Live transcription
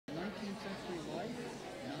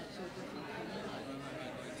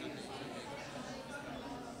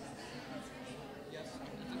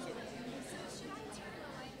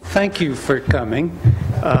Thank you for coming.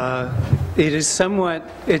 It is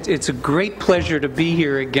it's a great pleasure to be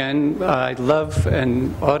here again. I love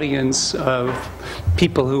an audience of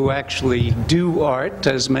people who actually do art,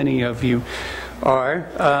 as many of you are.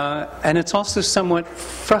 And it's also somewhat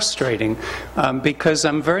frustrating because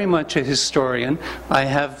I'm very much a historian. I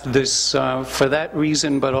have this, for that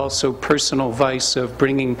reason, but also personal vice of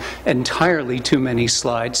bringing entirely too many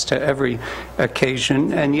slides to every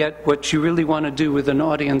occasion. And yet what you really want to do with an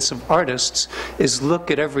audience of artists is look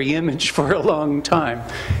at every image for a long time.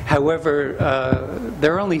 However,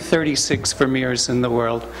 there are only 36 Vermeers in the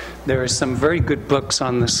world. There are some very good books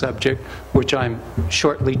on the subject, which I'm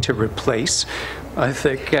shortly to replace, I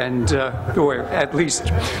think, and or at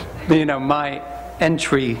least, you know, my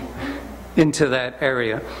entry into that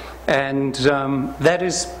area. And that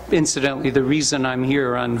is, incidentally, the reason I'm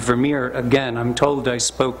here on Vermeer again. I'm told I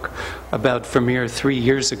spoke about Vermeer 3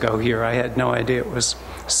 years ago here. I had no idea it was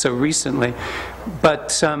so recently.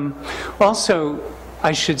 But also,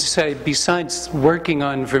 I should say, besides working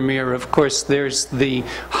on Vermeer, of course, there's the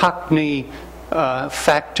Hohlt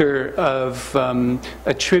factor of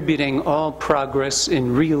attributing all progress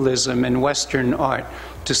in realism in Western art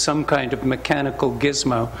to some kind of mechanical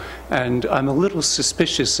gizmo. And I'm a little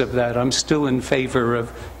suspicious of that. I'm still in favor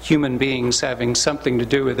of human beings having something to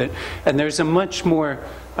do with it. And there's a much more,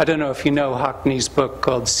 I don't know if you know Hockney's book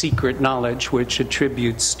called Secret Knowledge, which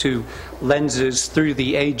attributes to lenses through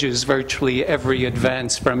the ages virtually every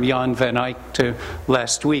advance from Jan van Eyck to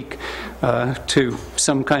last week to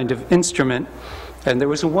some kind of instrument. And there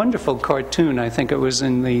was a wonderful cartoon, I think it was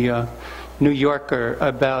in the New Yorker,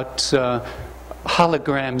 about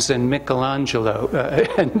holograms and Michelangelo,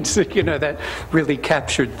 and you know, that really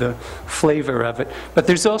captured the flavor of it. But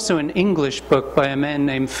there's also an English book by a man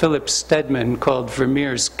named Philip Stedman called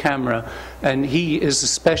Vermeer's Camera, and he is a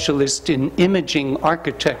specialist in imaging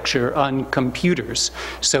architecture on computers.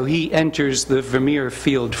 So he enters the Vermeer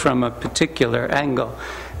field from a particular angle.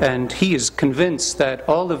 And he is convinced that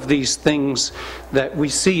all of these things that we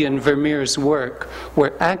see in Vermeer's work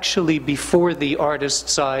were actually before the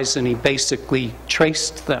artist's eyes, and he basically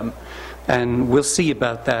traced them. And we'll see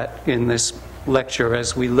about that in this lecture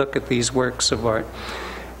as we look at these works of art.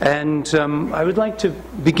 And I would like to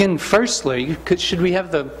begin firstly, should we have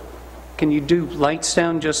can you do lights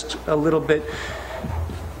down just a little bit?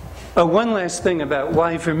 One last thing about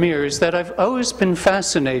why Vermeer is that I've always been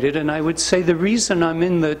fascinated, and I would say the reason I'm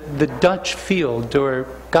in the Dutch field, or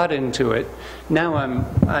got into it, now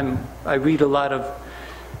I read a lot of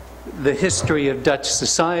the history of Dutch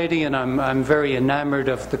society, and I'm very enamored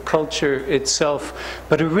of the culture itself.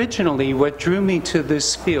 But originally, what drew me to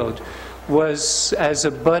this field was as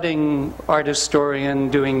a budding art historian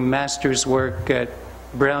doing master's work at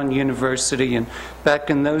Brown University, and back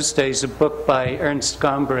in those days a book by Ernst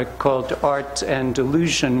Gombrich called Art and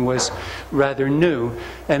Illusion was rather new.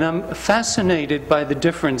 And I'm fascinated by the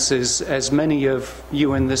differences, as many of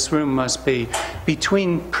you in this room must be,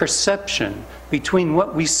 between perception, between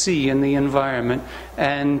what we see in the environment,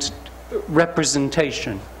 and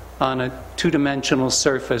representation on a two-dimensional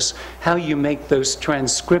surface, how you make those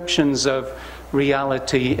transcriptions of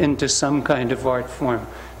reality into some kind of art form.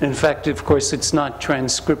 In fact, of course, it's not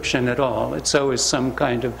transcription at all. It's always some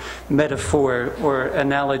kind of metaphor or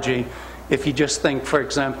analogy. If you just think, for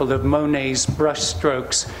example, of Monet's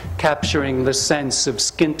brushstrokes capturing the sense of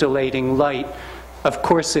scintillating light, of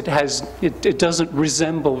course it doesn't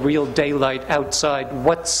resemble real daylight outside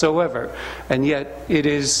whatsoever, and yet it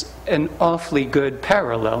is an awfully good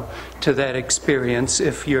parallel to that experience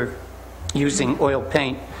if you're using oil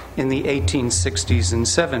paint in the 1860s and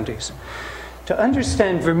 70s. To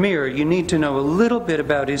understand Vermeer, you need to know a little bit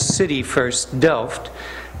about his city first, Delft,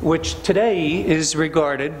 which today is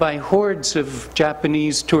regarded by hordes of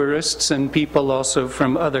Japanese tourists and people also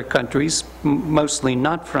from other countries, mostly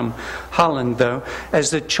not from Holland though,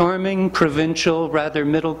 as a charming, provincial, rather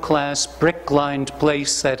middle-class, brick-lined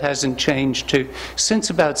place that hasn't changed since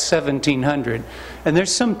about 1700. And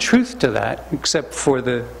there's some truth to that, except for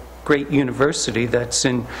the great university that's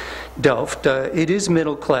in Delft. It is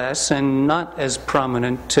middle class and not as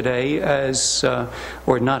prominent today as,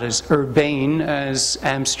 or not as urbane as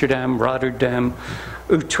Amsterdam, Rotterdam,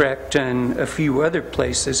 Utrecht, and a few other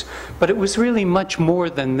places. But it was really much more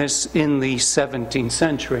than this in the 17th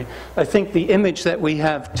century. I think the image that we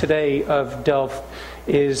have today of Delft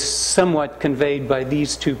is somewhat conveyed by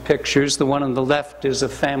these two pictures. The one on the left is a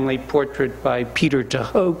family portrait by Peter de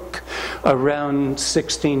Hoek around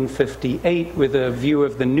 1658 with a view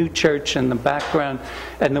of the new church in the background.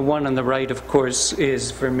 And the one on the right, of course, is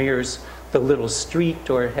Vermeer's The Little Street,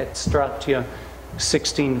 or Het Straatje,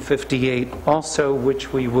 1658 also,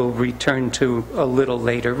 which we will return to a little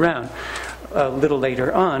later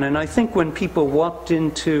on. And I think when people walked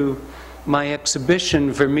into my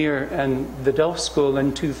exhibition, Vermeer and the Delft School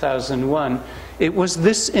in 2001, it was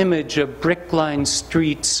this image of brick-lined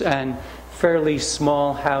streets and fairly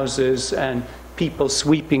small houses and people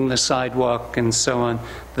sweeping the sidewalk and so on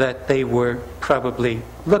that they were probably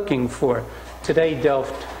looking for. Today,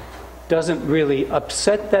 Delft doesn't really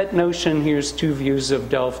upset that notion. Here's two views of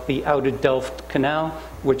Delft: the Oude Delft Canal,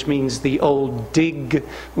 which means the old dig,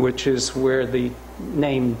 which is where the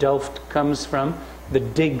name Delft comes from, the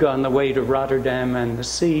dig on the way to Rotterdam and the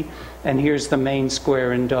sea. And here's the main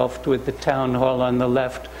square in Delft with the town hall on the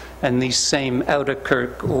left and the same Oude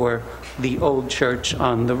Kerk, or the old church,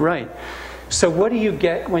 on the right. So what do you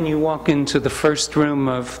get when you walk into the first room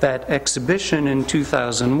of that exhibition in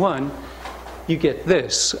 2001? You get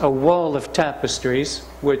this: a wall of tapestries,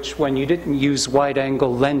 which, when you didn't use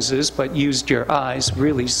wide-angle lenses but used your eyes,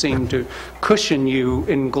 really seemed to cushion you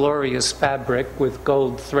in glorious fabric with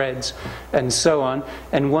gold threads and so on,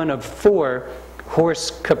 and one of 4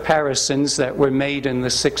 horse caparisons that were made in the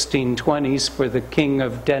 1620s for the King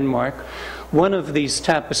of Denmark. One of these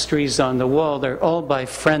tapestries on the wall, they're all by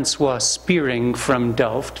Francois Spiering from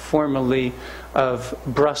Delft, formerly of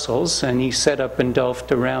Brussels, and he set up in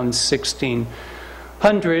Delft around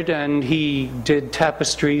 1600, and he did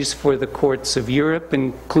tapestries for the courts of Europe,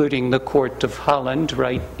 including the court of Holland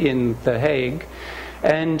right in The Hague.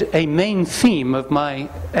 And a main theme of my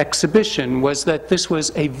exhibition was that this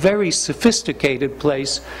was a very sophisticated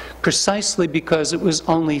place precisely because it was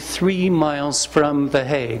only 3 miles from The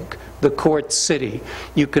Hague, the court city.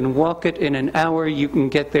 You can walk it in an hour, you can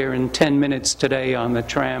get there in 10 minutes today on the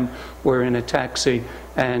tram or in a taxi,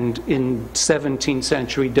 and in 17th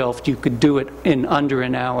century Delft you could do it in under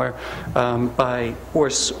an hour by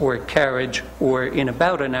horse or carriage, or in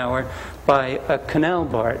about an hour by a canal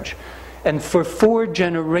barge. And for 4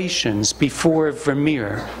 generations before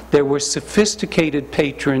Vermeer, there were sophisticated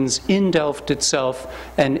patrons in Delft itself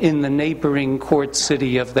and in the neighboring court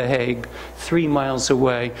city of The Hague, 3 miles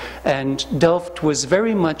away. And Delft was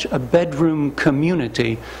very much a bedroom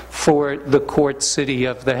community for the court city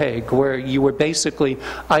of The Hague, where you were basically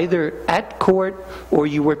either at court or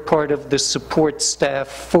you were part of the support staff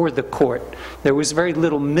for the court. There was very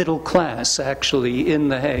little middle class, actually, in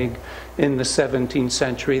The Hague in the 17th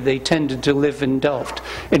century. They tended to live in Delft,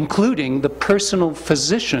 including the personal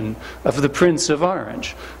physician of the Prince of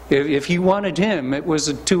Orange. If you wanted him, it was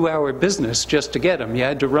a 2-hour business just to get him. You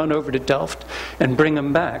had to run over to Delft and bring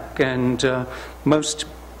him back. And most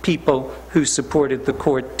people who supported the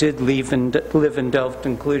court did live in Delft,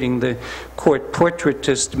 including the court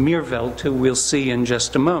portraitist Meervelt, who we'll see in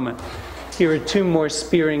just a moment. Here are 2 more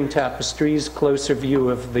Spiering tapestries, closer view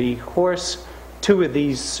of the horse. 2 of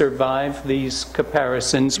these survive, these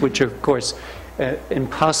caparisons, which are, of course,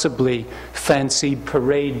 impossibly fancy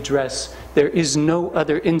parade dress. There is no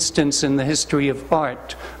other instance in the history of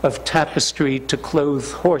art of tapestry to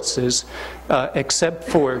clothe horses, except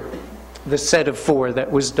for the set of 4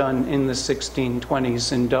 that was done in the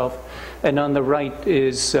 1620s in Delft. And on the right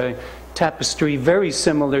is tapestry very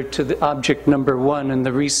similar to the object number 1 in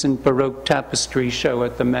the recent Baroque tapestry show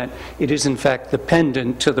at the Met. It is in fact the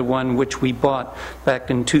pendant to the one which we bought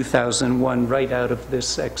back in 2001 right out of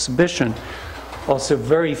this exhibition. Also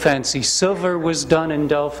very fancy silver was done in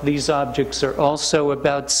Delft. These objects are also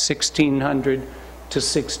about 1600 to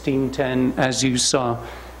 1610, as you saw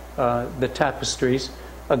the tapestries.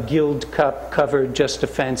 A gilt cup covered, just a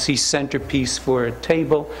fancy centerpiece for a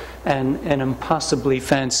table, and an impossibly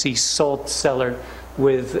fancy salt cellar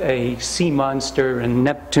with a sea monster and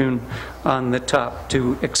Neptune on the top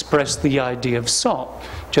to express the idea of salt,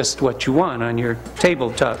 just what you want on your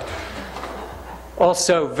tabletop.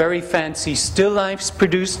 Also very fancy still lifes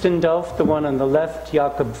produced in Delft. The one on the left,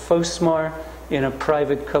 Jacob Vosmar, in a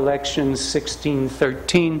private collection,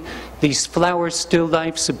 1613. These flower still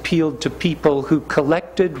lifes appealed to people who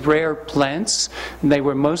collected rare plants. And they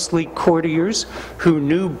were mostly courtiers who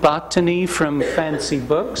knew botany from fancy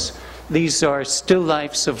books. These are still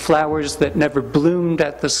lifes of flowers that never bloomed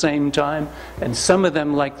at the same time, and some of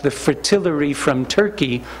them, like the fritillary from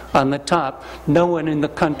Turkey on the top, no one in the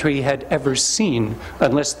country had ever seen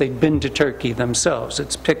unless they'd been to Turkey themselves.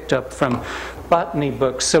 It's picked up from botany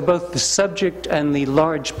books. So both the subject and the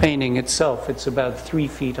large painting itself, it's about 3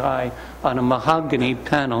 feet high on a mahogany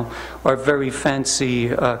panel, are very fancy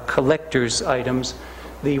collector's items.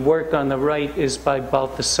 The work on the right is by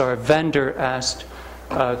Balthasar van der Ast,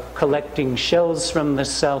 collecting shells from the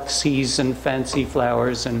South Seas and fancy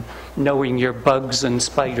flowers and knowing your bugs and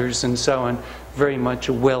spiders and so on. very much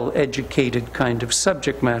a well-educated kind of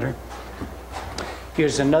subject matter.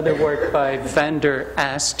 Here's another work by van der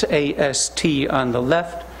Ast, A-S-T on the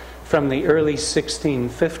left, from the early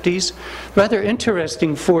 1650s. Rather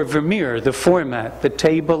interesting for Vermeer, the format, the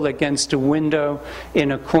table against a window in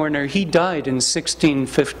a corner. He died in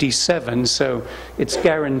 1657, so it's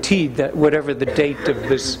guaranteed that whatever the date of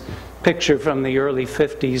this picture from the early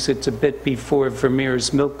 50s, it's a bit before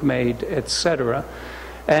Vermeer's Milkmaid, etc.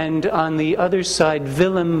 And on the other side,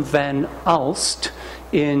 Willem van Alst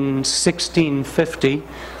in 1650,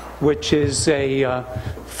 which is a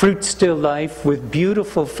fruit still life with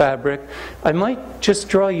beautiful fabric. I might just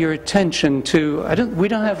draw your attention to, we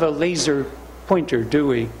don't have a laser pointer, do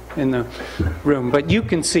we, in the room? But you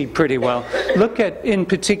can see pretty well. Look at, in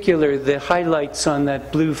particular, the highlights on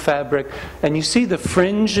that blue fabric. And you see the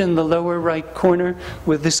fringe in the lower right corner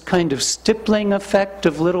with this kind of stippling effect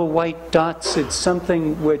of little white dots. It's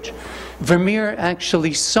something which Vermeer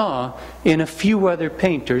actually saw in a few other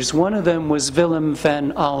painters. One of them was Willem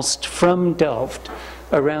van Alst from Delft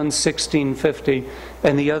around 1650,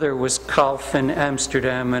 and the other was Kalf in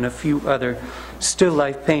Amsterdam, and a few other still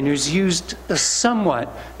life painters used a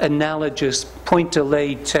somewhat analogous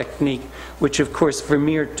point-de-lay technique, which of course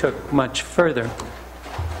Vermeer took much further.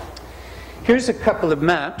 Here's a couple of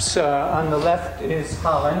maps. On the left is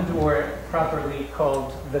Holland, or properly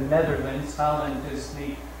called the Netherlands. Holland is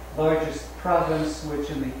the largest province, which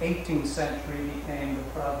in the 18th century became the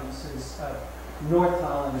provinces of North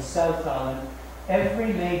Holland, South Holland.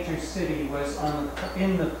 Every major city was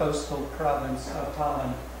in the coastal province of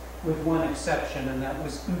Holland, with one exception, and that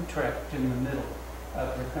was Utrecht in the middle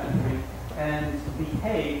of the country. And The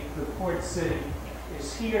Hague, the port city,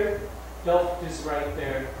 is here. Delft is right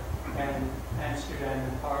there, and Amsterdam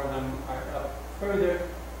and Haarlem are up further.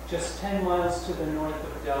 Just 10 miles to the north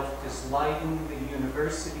of Delft is Leiden, the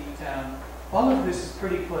university town. All of this is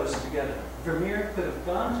pretty close together. Vermeer could have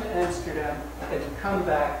gone to Amsterdam and come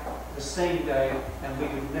back the same day, and we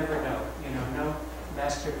would never know. You know, no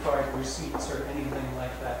MasterCard receipts or anything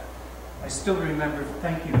like that. I still remember,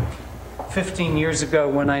 thank you, 15 years ago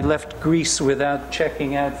when I left Greece without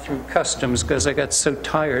checking out through customs because I got so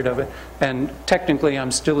tired of it. And technically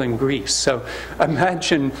I'm still in Greece. So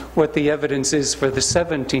imagine what the evidence is for the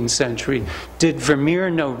 17th century. Did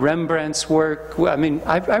Vermeer know Rembrandt's work? I mean,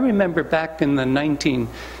 I remember back in the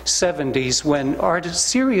 1970s when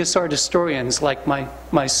serious art historians like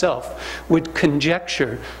myself would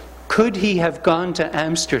conjecture, could he have gone to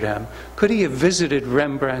Amsterdam? Could he have visited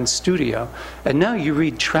Rembrandt's studio? And now you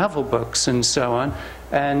read travel books and so on,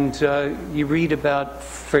 and you read about,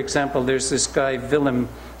 for example, there's this guy, Willem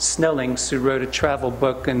Snellings, who wrote a travel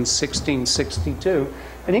book in 1662,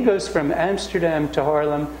 and he goes from Amsterdam to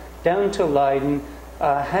Haarlem, down to Leiden,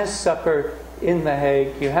 has supper in The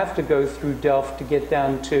Hague. You have to go through Delft to get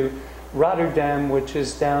down to Rotterdam, which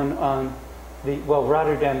is down on the, well,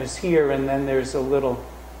 Rotterdam is here, and then there's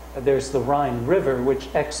the Rhine River,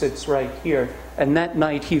 which exits right here. And that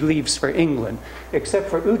night he leaves for England. Except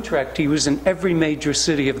for Utrecht, he was in every major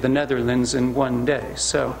city of the Netherlands in one day.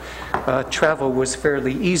 So travel was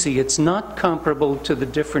fairly easy. It's not comparable to the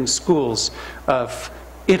different schools of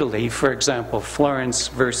Italy, for example, Florence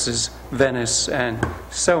versus Venice and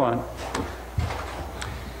so on.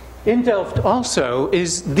 In Delft also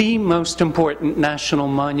is the most important national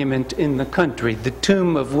monument in the country, the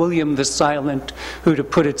tomb of William the Silent, who, to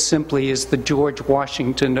put it simply, is the George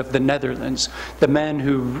Washington of the Netherlands, the man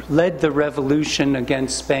who led the revolution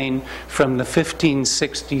against Spain from the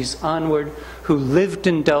 1560s onward, who lived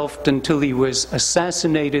in Delft until he was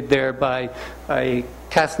assassinated there by a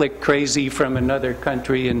Catholic crazy from another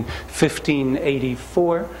country in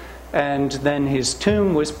 1584. And then his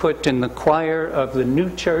tomb was put in the choir of the new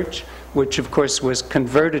church, which of course was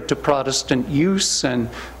converted to Protestant use, and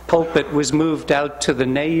pulpit was moved out to the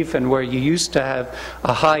nave, and where you used to have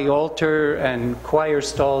a high altar and choir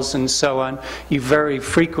stalls and so on, you very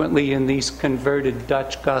frequently in these converted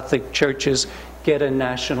Dutch Gothic churches get a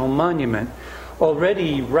national monument.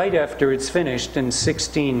 Already right after it's finished in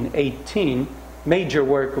 1618, major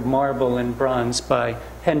work of marble and bronze by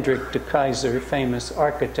Hendrik de Keyser, famous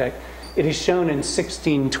architect. It is shown in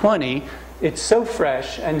 1620. It's so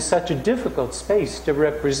fresh and such a difficult space to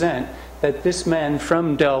represent that this man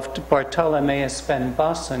from Delft, Bartholomeus van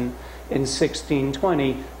Bassen, in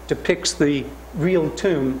 1620, depicts the real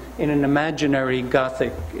tomb in an imaginary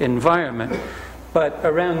Gothic environment. But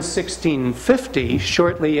around 1650,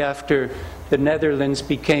 shortly after the Netherlands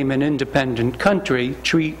became an independent country,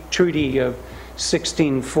 Treaty of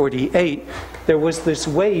 1648, there was this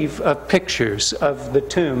wave of pictures of the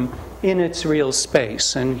tomb in its real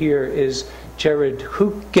space. And here is Gerard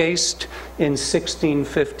Hoekgeest in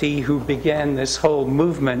 1650, who began this whole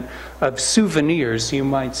movement of souvenirs, you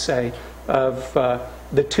might say, of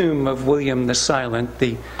the tomb of William the Silent,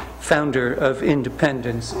 the founder of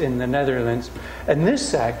independence in the Netherlands. And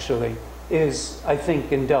this actually is, I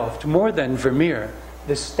think, in Delft, more than Vermeer,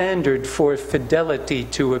 the standard for fidelity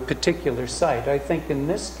to a particular site. I think in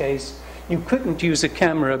this case, you couldn't use a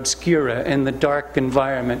camera obscura in the dark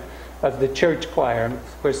environment of the church choir.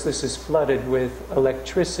 Of course, this is flooded with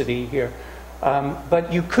electricity here.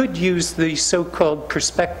 But you could use the so-called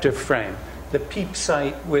perspective frame, the peep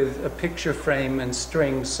sight with a picture frame and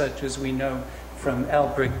strings, such as we know from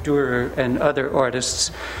Albrecht Dürer and other artists.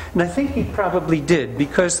 And I think he probably did,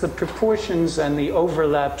 because the proportions and the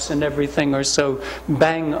overlaps and everything are so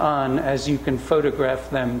bang on as you can photograph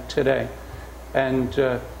them today.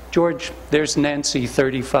 And George, there's Nancy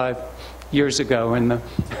 35 years ago in the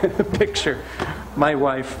picture. My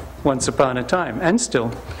wife, once upon a time, and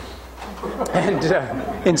still. And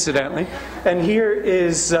incidentally. And here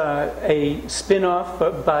is a spin-off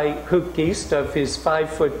by Hoekgeest of his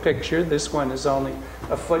 5-foot picture. This one is only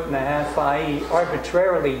 1.5 feet high. He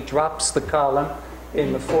arbitrarily drops the column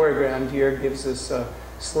in the foreground here, gives us a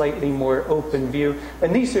slightly more open view.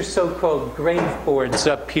 And these are so-called grave boards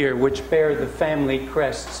up here, which bear the family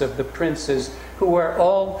crests of the princes, who are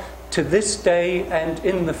all, to this day and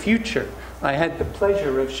in the future. I had the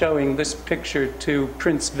pleasure of showing this picture to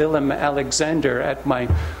Prince Willem Alexander at my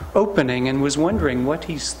opening and was wondering what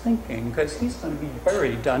he's thinking, because he's going to be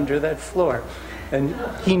buried under that floor. And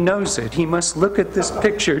he knows it. He must look at this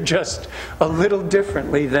picture just a little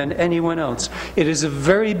differently than anyone else. It is a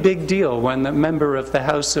very big deal when the member of the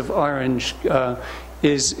House of Orange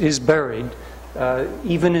is buried.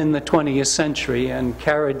 Even in the 20th century, and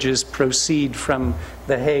carriages proceed from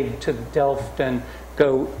The Hague to Delft and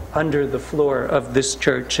go under the floor of this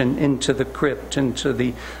church and into the crypt, into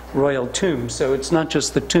the royal tomb. So it's not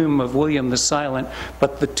just the tomb of William the Silent,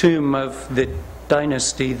 but the tomb of the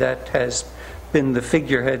dynasty that has been the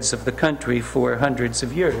figureheads of the country for hundreds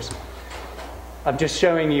of years. I'm just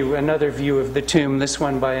showing you another view of the tomb, this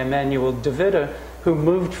one by Emmanuel de Witte, who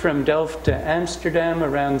moved from Delft to Amsterdam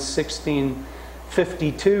around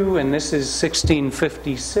 1652, and this is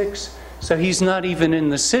 1656. So he's not even in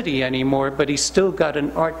the city anymore, but he's still got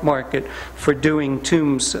an art market for doing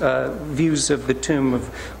tombs, views of the tomb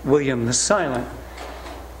of William the Silent.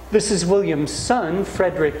 This is William's son,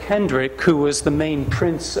 Frederick Hendrik, who was the main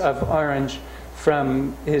Prince of Orange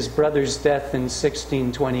from his brother's death in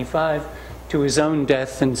 1625 to his own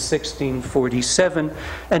death in 1647,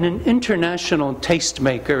 and an international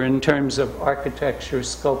tastemaker in terms of architecture,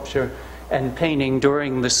 sculpture, and painting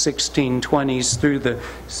during the 1620s through the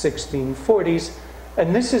 1640s.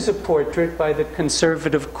 And this is a portrait by the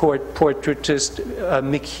conservative court portraitist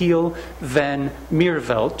Michiel van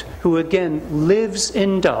Meervelt, who again lives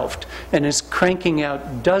in Delft and is cranking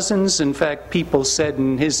out dozens, in fact people said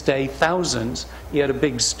in his day thousands, he had a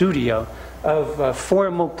big studio, of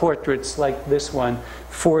formal portraits like this one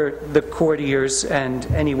for the courtiers and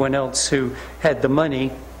anyone else who had the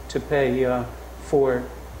money to pay for.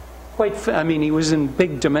 I mean, he was in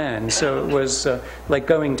big demand, so it was like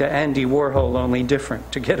going to Andy Warhol, only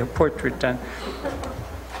different, to get a portrait done.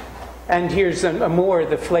 And here's more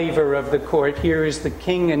the flavor of the court. Here is the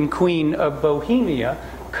King and Queen of Bohemia,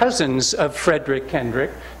 cousins of Frederick Hendrik.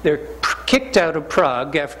 They're kicked out of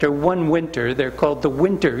Prague after one winter. They're called the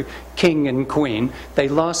Winter King and Queen. They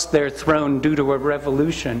lost their throne due to a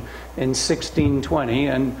revolution in 1620,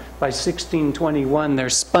 and by 1621 they're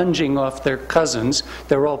sponging off their cousins.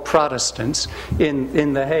 They're all Protestants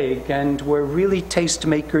in The Hague, and were really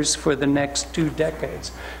tastemakers for the next 2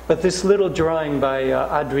 decades. But this little drawing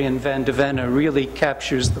by Adrian van de Venne really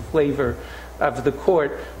captures the flavor of the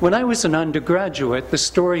court. When I was an undergraduate, the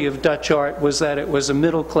story of Dutch art was that it was a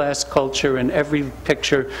middle-class culture and every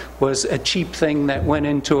picture was a cheap thing that went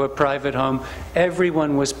into a private home.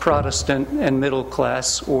 Everyone was Protestant and middle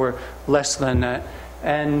class, or less than that.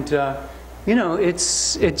 And, you know,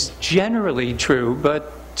 it's generally true,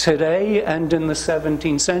 but today and in the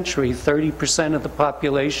 17th century, 30% of the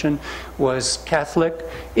population was Catholic.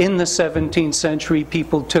 In the 17th century,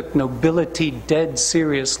 people took nobility dead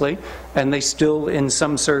seriously, and they still, in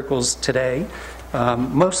some circles today.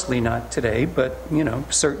 Mostly not today, but, you know,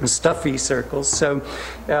 certain stuffy circles. So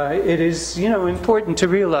it is, you know, important to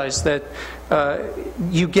realize that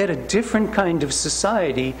you get a different kind of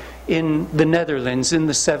society in the Netherlands in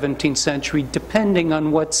the 17th century, depending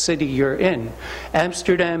on what city you're in.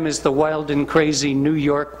 Amsterdam is the wild and crazy New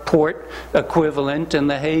York port equivalent, and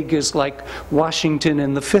The Hague is like Washington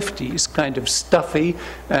in the 50s, kind of stuffy,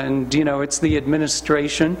 and, you know, it's the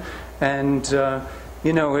administration. And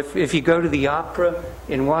you know, if you go to the opera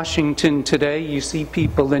in Washington today, you see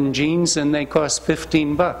people in jeans and they cost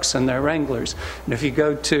 $15 and they're Wranglers. And if you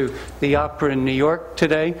go to the opera in New York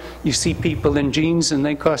today, you see people in jeans and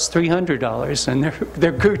they cost $300 and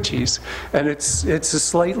they're Gucci's. And it's a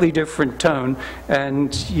slightly different tone,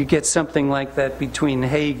 and you get something like that between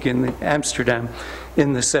Hague and Amsterdam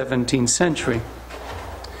in the 17th century.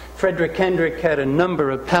 Frederick Hendrik had a number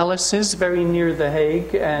of palaces very near The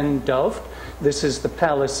Hague and Delft. This is the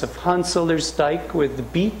Palace of Hanselersdijk with the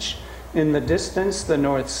beach in the distance, the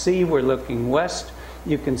North Sea. We're looking west.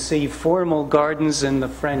 You can see formal gardens in the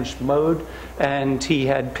French mode, and he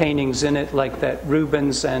had paintings in it like that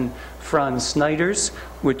Rubens and Franz Snyder's,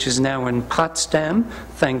 which is now in Potsdam,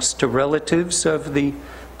 thanks to relatives of the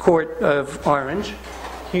court of Orange.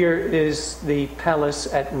 Here is the palace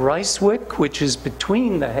at Rijswijk, which is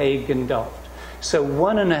between The Hague and Delft. So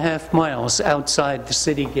 1.5 miles outside the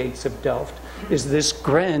city gates of Delft is this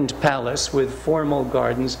grand palace with formal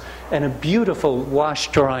gardens, and a beautiful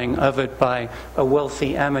wash drawing of it by a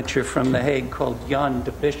wealthy amateur from The Hague called Jan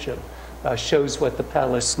de Bishop. Shows what the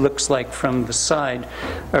palace looks like from the side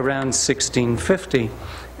around 1650.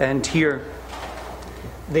 And here,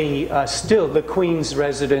 still the Queen's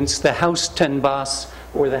residence, the Huis ten Bosch,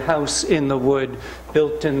 or the house in the wood,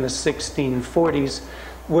 built in the 1640s,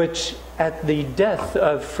 which at the death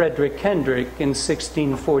of Frederick Hendrik in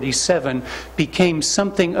 1647 became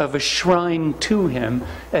something of a shrine to him,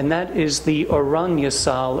 and that is the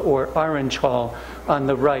Oranje-zaal, or Orange Hall, on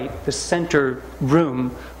the right, the center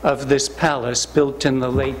room of this palace, built in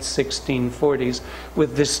the late 1640s,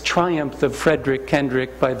 with this triumph of Frederick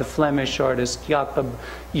Hendrik by the Flemish artist Jacob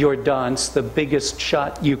Jordaens, the biggest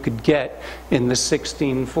shot you could get in the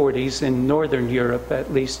 1640s, in Northern Europe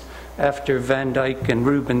at least, after Van Dyck and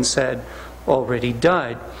Rubens had already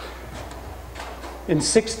died. In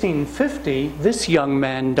 1650, this young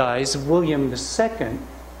man dies, William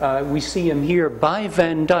II. We see him here by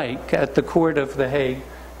Van Dyck at the court of The Hague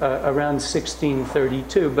around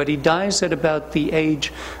 1632, but he dies at about the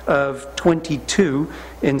age of 22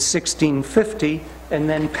 in 1650, and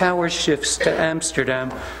then power shifts to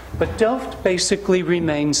Amsterdam. But Delft basically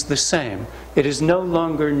remains the same. It is no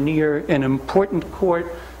longer near an important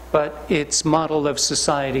court, but its model of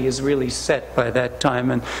society is really set by that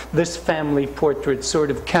time. And this family portrait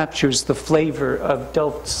sort of captures the flavor of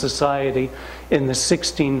Delft society in the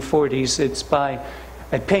 1640s. It's by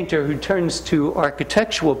a painter who turns to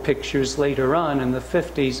architectural pictures later on in the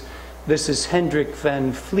 50s. This is Hendrik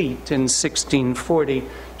van Vliet in 1640,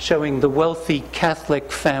 showing the wealthy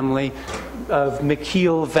Catholic family of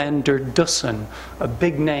Michiel van der Dussen, a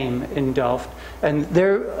big name in Delft. And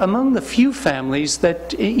they're among the few families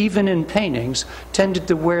that, even in paintings, tended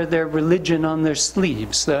to wear their religion on their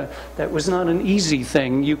sleeves. That was not an easy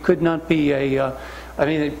thing. You could not be I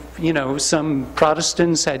mean, you know, some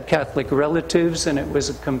Protestants had Catholic relatives, and it was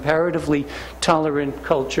a comparatively tolerant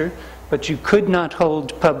culture. But you could not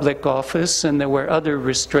hold public office, and there were other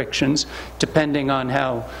restrictions depending on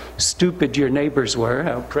how stupid your neighbors were,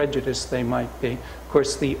 how prejudiced they might be. Of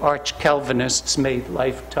course, the arch-Calvinists made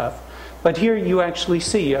life tough. But here you actually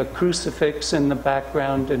see a crucifix in the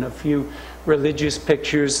background and a few religious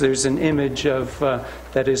pictures. There's an image of,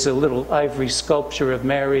 that is a little ivory sculpture of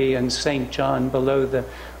Mary and St. John below the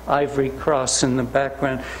ivory cross in the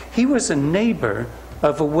background. He was a neighbor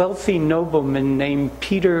of a wealthy nobleman named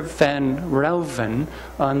Peter van Rauven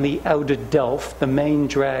on the Oude Delft, the main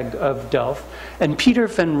drag of Delft. And Peter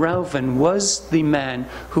van Rauven was the man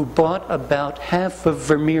who bought about half of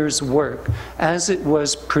Vermeer's work as it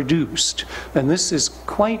was produced. And this is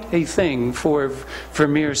quite a thing for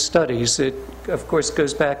Vermeer's studies. It, of course,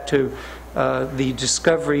 goes back to the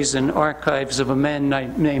discoveries and archives of a man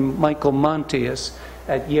named Michael Montius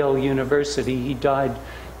at Yale University. He died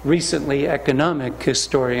recently, economic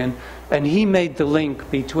historian, and he made the link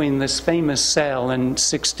between this famous sale in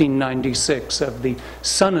 1696 of the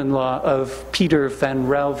son-in-law of Peter van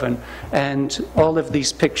Rauven and all of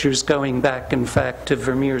these pictures going back, in fact, to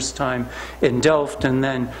Vermeer's time in Delft, and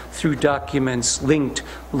then through documents linked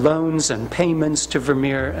loans and payments to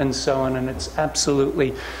Vermeer and so on, and it's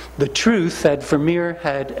absolutely the truth that Vermeer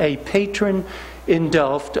had a patron in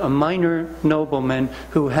Delft, a minor nobleman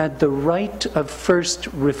who had the right of first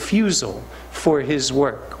refusal for his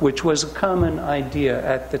work, which was a common idea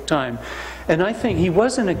at the time. And I think he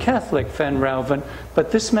wasn't a Catholic, Van Rauwen,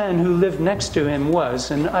 but this man who lived next to him was,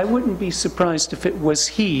 and I wouldn't be surprised if it was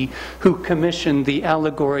he who commissioned the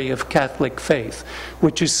Allegory of Catholic Faith,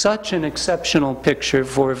 which is such an exceptional picture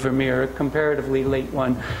for Vermeer, a comparatively late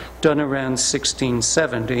one, done around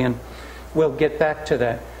 1670, and we'll get back to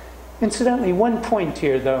that. Incidentally, one point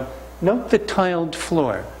here, though. Note the tiled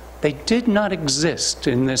floor. They did not exist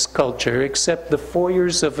in this culture except the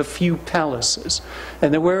foyers of a few palaces.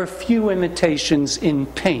 And there were a few imitations in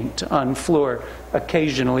paint on floor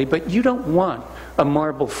occasionally, but you don't want a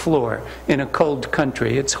marble floor in a cold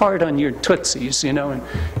country. It's hard on your tootsies, you know,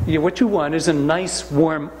 and what you want is a nice,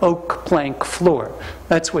 warm oak plank floor.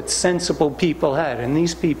 That's what sensible people had, and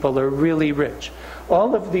these people are really rich.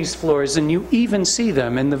 All of these floors, and you even see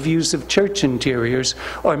them in the views of church interiors,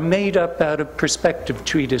 are made up out of perspective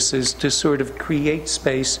treatises to sort of create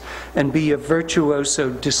space and be a virtuoso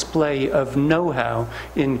display of know-how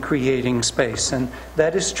in creating space. And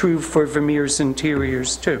that is true for Vermeer's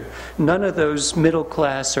interiors too. None of those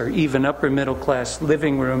middle-class or even upper-middle-class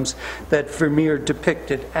living rooms that Vermeer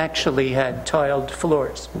depicted actually had tiled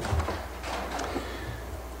floors.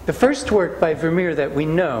 The first work by Vermeer that we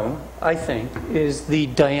know, I think, is the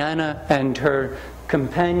Diana and Her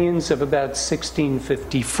Companions of about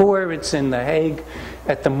 1654. It's in The Hague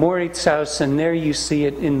at the Moritz House, and there you see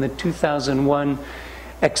it in the 2001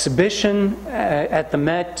 exhibition at the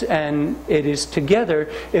Met, and it is together.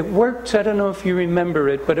 It worked, I don't know if you remember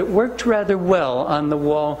it, but it worked rather well on the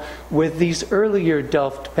wall with these earlier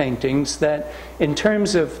Delft paintings that, in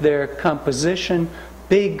terms of their composition,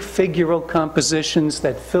 big figural compositions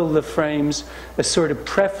that fill the frames, a sort of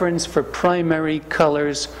preference for primary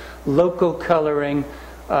colors, local coloring,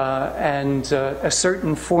 and a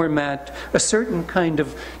certain format, a certain kind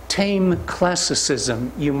of tame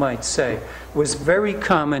classicism, you might say, was very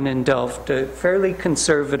common in Delft, fairly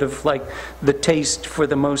conservative, like the taste for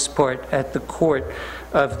the most part at the court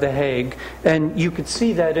of The Hague. And you could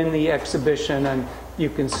see that in the exhibition, and you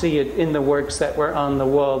can see it in the works that were on the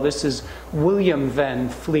wall. This is William Van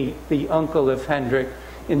Vliet, the uncle of Hendrik,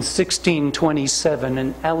 in 1627,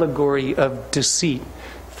 an allegory of deceit.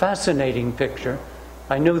 Fascinating picture.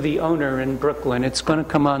 I know the owner in Brooklyn. It's going to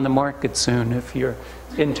come on the market soon if you're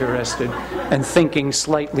interested. And thinking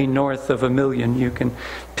slightly north of $1 million, you can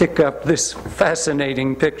pick up this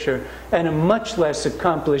fascinating picture. And a much less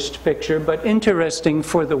accomplished picture, but interesting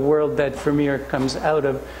for the world that Vermeer comes out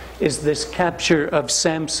of, is this capture of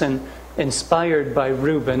Samson, inspired by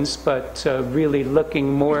Rubens, but really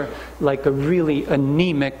looking more like a really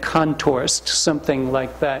anemic Honthorst, something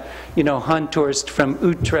like that. You know, Honthorst from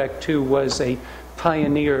Utrecht, who was a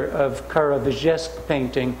pioneer of Caravaggesque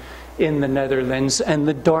painting in the Netherlands, and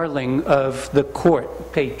the darling of the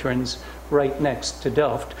court patrons right next to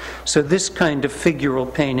Delft. So this kind of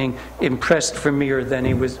figural painting impressed Vermeer than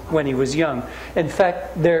when he was young. In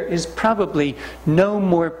fact, there is probably no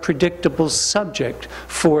more predictable subject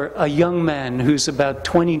for a young man who's about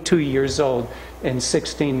 22 years old in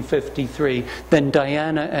 1653 than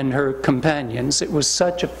Diana and Her Companions. It was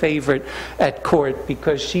such a favorite at court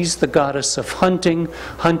because she's the goddess of hunting.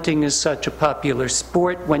 Hunting is such a popular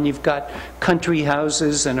sport when you've got country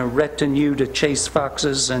houses and a retinue to chase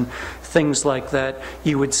foxes and things like that.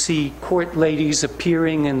 You would see court ladies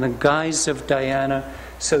appearing in the guise of Diana.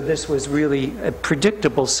 So this was really a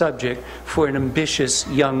predictable subject for an ambitious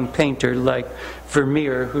young painter like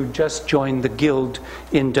Vermeer, who just joined the Guild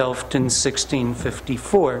in Delft in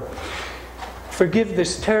 1654. Forgive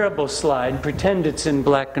this terrible slide, pretend it's in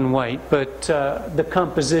black and white, but the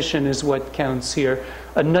composition is what counts here.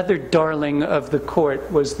 Another darling of the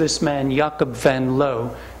court was this man, Jacob van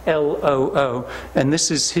Loo, L-O-O, and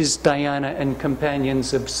this is his Diana and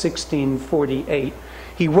Companions of 1648.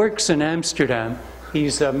 He works in Amsterdam.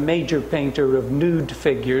 He's a major painter of nude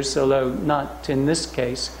figures, although not in this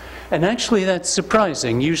case. And actually that's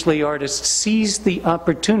surprising. Usually artists seize the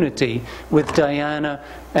opportunity with Diana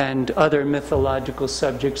and other mythological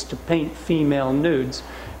subjects to paint female nudes.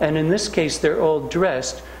 And in this case they're all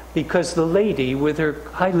dressed because the lady, with her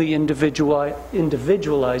highly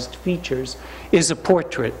individualized features, is a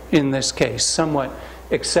portrait in this case, somewhat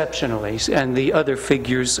exceptionally, and the other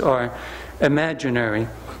figures are imaginary.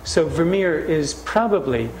 So Vermeer is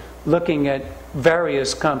probably looking at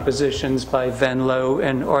various compositions by Van Loo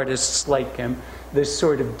and artists like him, this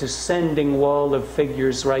sort of descending wall of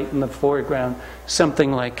figures right in the foreground,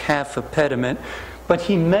 something like half a pediment. But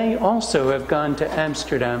he may also have gone to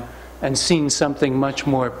Amsterdam and seen something much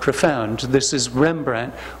more profound. This is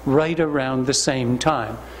Rembrandt right around the same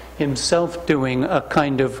time, himself doing a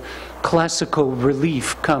kind of classical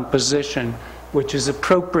relief composition which is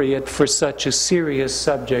appropriate for such a serious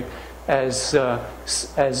subject as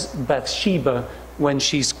Bathsheba when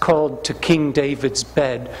she's called to King David's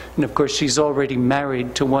bed. And of course she's already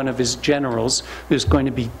married to one of his generals who's going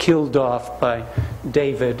to be killed off by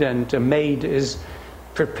David, and a maid is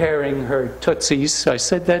preparing her tootsies. I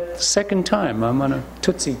said that the second time. I'm on a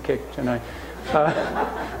tootsie kick tonight.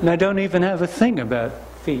 And I don't even have a thing about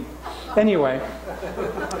feet. Anyway,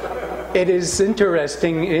 it is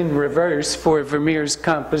interesting in reverse for Vermeer's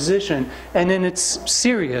composition and in its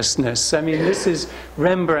seriousness. I mean, this is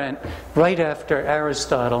Rembrandt right after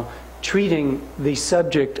Aristotle treating the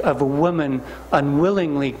subject of a woman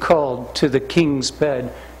unwillingly called to the king's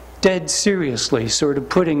bed dead seriously, sort of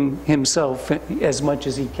putting himself as much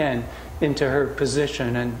as he can into her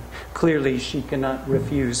position, and clearly she cannot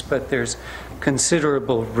refuse, but there's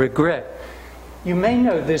considerable regret. You may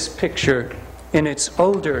know this picture in its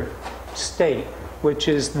older state, which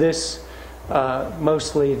is this,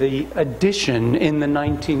 mostly the addition in the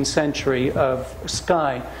 19th century of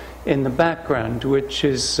sky in the background, which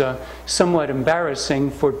is somewhat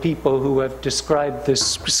embarrassing for people who have described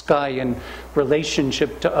this sky in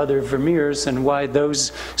relationship to other Vermeers, and why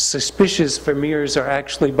those suspicious Vermeers are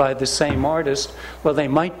actually by the same artist. Well, they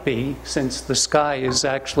might be, since the sky is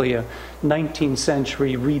actually a 19th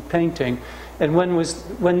century repainting. And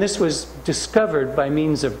when this was discovered by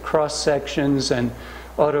means of cross-sections and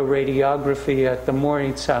autoradiography at the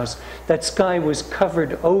Moritz house, that sky was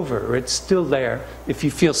covered over. It's still there. If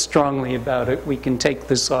you feel strongly about it, we can take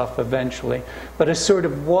this off eventually. But a sort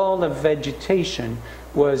of wall of vegetation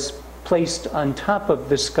was placed on top of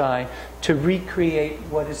the sky to recreate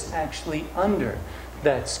what is actually under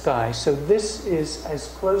that sky. So this is as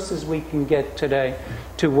close as we can get today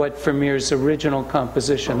to what Vermeer's original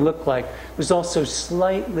composition looked like. It was also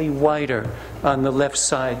slightly wider on the left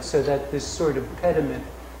side, so that this sort of pediment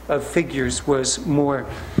of figures was more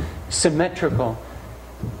symmetrical.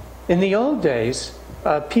 In the old days,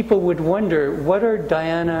 people would wonder, what are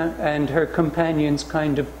Diana and her companions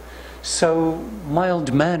kind of so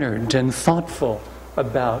mild-mannered and thoughtful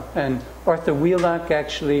about? And Arthur Liedtke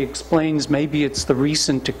actually explains maybe it's the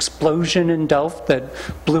recent explosion in Delft that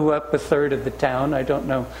blew up a third of the town. I don't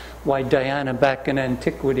know why Diana back in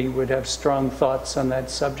antiquity would have strong thoughts on that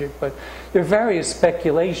subject, but there are various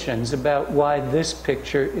speculations about why this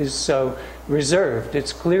picture is so reserved.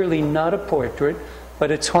 It's clearly not a portrait,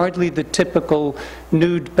 but it's hardly the typical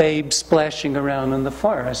nude babe splashing around in the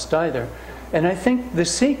forest either. And I think the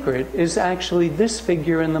secret is actually this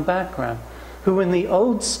figure in the background, who in the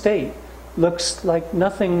old state looks like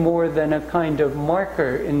nothing more than a kind of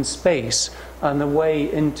marker in space on the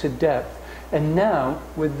way into depth. And now,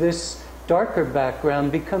 with this darker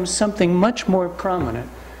background, becomes something much more prominent.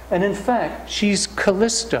 And in fact, she's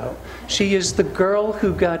Callisto. She is the girl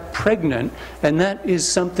who got pregnant, and that is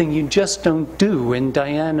something you just don't do in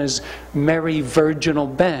Diana's merry virginal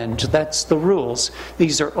band. That's the rules.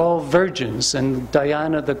 These are all virgins, and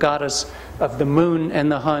Diana, the goddess of the moon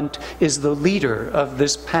and the hunt, is the leader of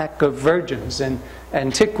this pack of virgins. And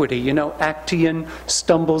antiquity, you know, Actaeon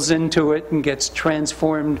stumbles into it and gets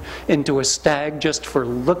transformed into a stag just for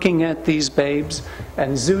looking at these babes,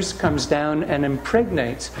 and Zeus comes down and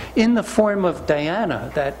impregnates in the form of Diana.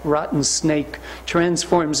 That rotten snake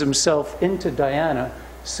transforms himself into Diana,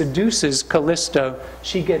 seduces Callisto,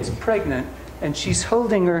 she gets pregnant, and she's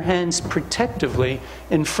holding her hands protectively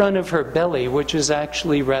in front of her belly, which is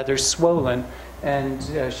actually rather swollen, and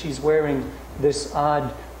she's wearing this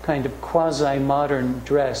odd kind of quasi-modern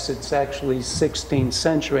dress. It's actually 16th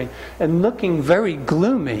century, and looking very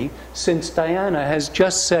gloomy, since Diana has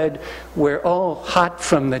just said, we're all hot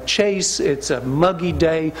from the chase, it's a muggy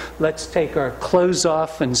day, let's take our clothes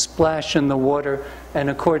off and splash in the water. And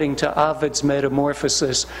according to Ovid's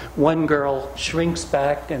Metamorphosis, one girl shrinks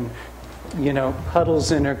back and, you know,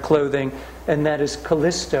 huddles in her clothing, and that is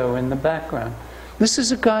Callisto in the background. This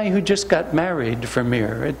is a guy who just got married,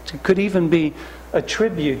 Vermeer. It could even be a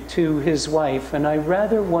tribute to his wife, and I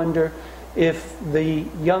rather wonder if the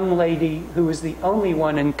young lady who is the only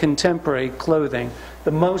one in contemporary clothing,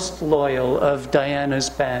 the most loyal of Diana's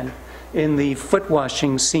band, in the foot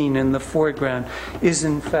washing scene in the foreground, is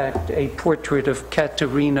in fact a portrait of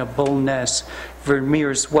Katharina Bolness,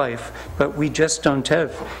 Vermeer's wife, but we just don't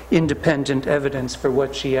have independent evidence for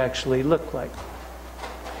what she actually looked like.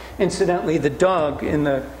 Incidentally, the dog in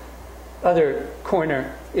the other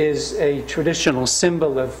corner is a traditional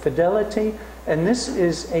symbol of fidelity, And this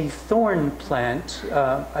is a thorn plant.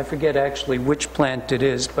 I forget actually which plant it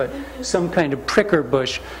is, but some kind of pricker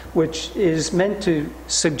bush, which is meant to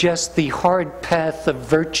suggest the hard path of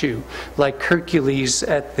virtue, like Hercules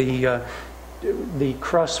at the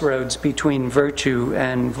crossroads between virtue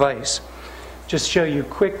and vice. Just show you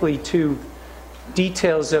quickly two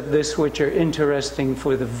details of this which are interesting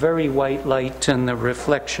for the very white light and the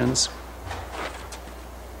reflections.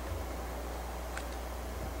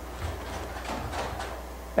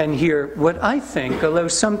 And here, what I think, although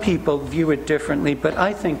some people view it differently, but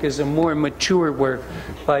I think is a more mature work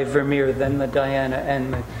by Vermeer than the Diana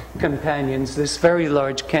and the Companions, this very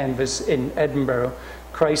large canvas in Edinburgh,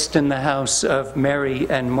 Christ in the House of Mary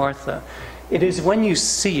and Martha. It is when you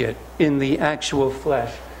see it in the actual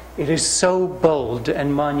flesh, it is so bold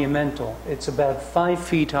and monumental. It's about 5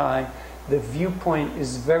 feet high. The viewpoint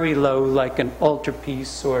is very low, like an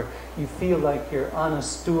altarpiece, or you feel like you're on a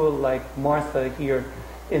stool like Martha here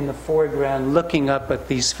in the foreground looking up at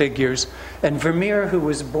these figures. And Vermeer, who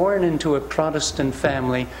was born into a Protestant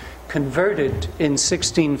family, converted in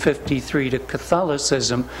 1653 to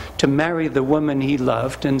Catholicism to marry the woman he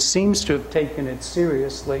loved, and seems to have taken it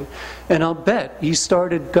seriously. And I'll bet he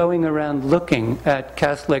started going around looking at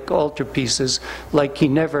Catholic altarpieces like he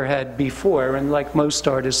never had before, and like most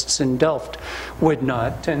artists in Delft would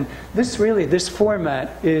not. And this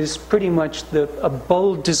format is pretty much a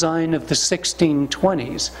bold design of the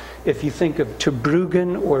 1620s. If you think of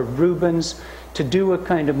Terbruggen or Rubens, to do a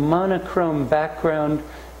kind of monochrome background.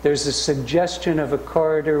 There's a suggestion of a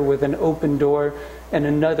corridor with an open door and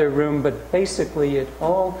another room, but basically it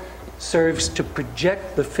all serves to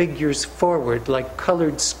project the figures forward like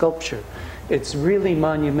colored sculpture. It's really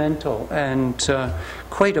monumental and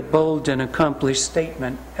quite a bold and accomplished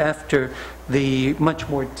statement after the much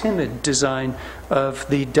more timid design of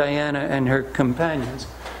the Diana and her companions.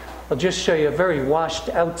 I'll just show you a very washed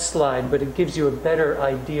out slide, but it gives you a better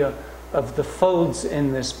idea of the folds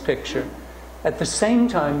in this picture. At the same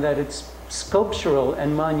time that it's sculptural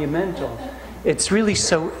and monumental, it's really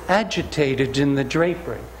so agitated in the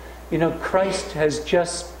drapery. You know, Christ has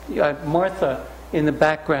just, Martha in the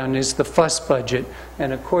background is the fuss budget,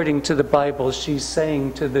 and according to the Bible, she's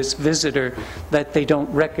saying to this visitor that they don't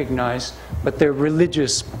recognize, but they're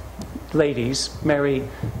religious ladies, Mary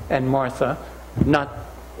and Martha, not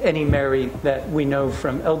any Mary that we know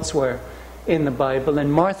from elsewhere in the Bible.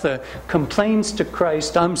 And Martha complains to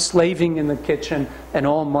Christ, I'm slaving in the kitchen, and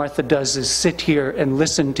all Martha does is sit here and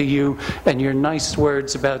listen to you and your nice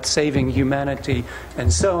words about saving humanity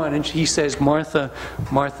and so on. And he says, Martha,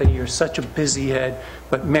 Martha, you're such a busy head,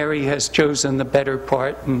 but Mary has chosen the better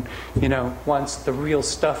part and, you know, wants the real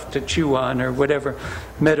stuff to chew on, or whatever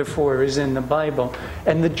metaphor is in the Bible.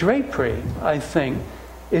 And the drapery, I think,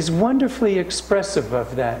 is wonderfully expressive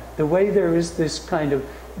of that. The way there is this kind of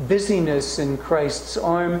busyness in Christ's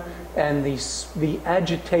arm, and the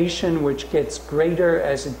agitation which gets greater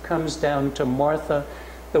as it comes down to Martha,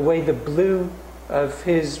 the way the blue of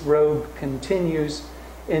his robe continues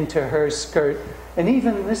into her skirt, and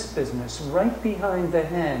even this business right behind the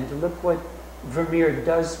hand. Look what Vermeer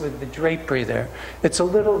does with the drapery there. It's a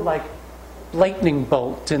little like lightning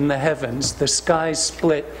bolt in the heavens, the sky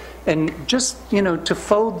split, and just, you know, to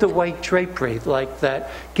fold the white drapery like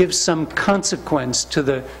that gives some consequence to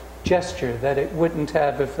the gesture that it wouldn't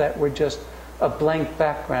have if that were just a blank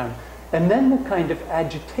background. And then the kind of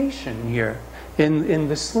agitation here in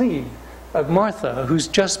the sleeve of Martha, who's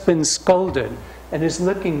just been scolded and is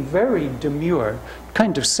looking very demure,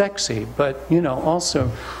 kind of sexy, but, you know,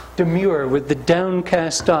 also demure with the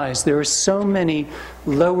downcast eyes. There are so many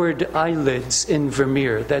lowered eyelids in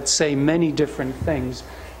Vermeer that say many different things.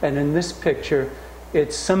 And in this picture,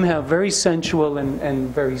 it's somehow very sensual and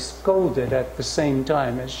very scolded at the same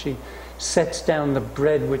time as she sets down the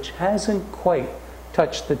bread, which hasn't quite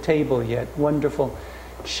touched the table yet. Wonderful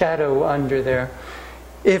shadow under there.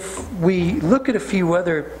 If we look at a few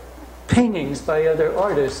other paintings by other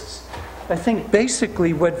artists, I think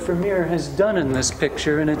basically what Vermeer has done in this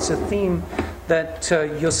picture, and it's a theme that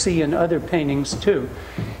you'll see in other paintings too,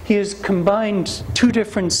 he has combined two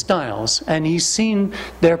different styles, and he's seen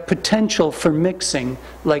their potential for mixing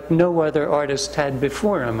like no other artist had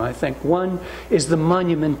before him, I think. One is the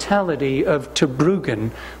monumentality of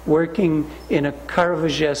Terbruggen, working in a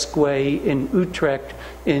Caravaggesque way in Utrecht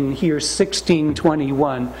in here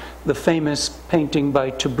 1621, the famous painting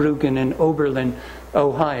by Terbruggen in Oberlin,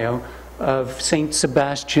 Ohio, of Saint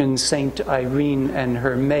Sebastian, Saint Irene, and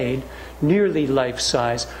her maid, nearly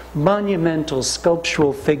life-size, monumental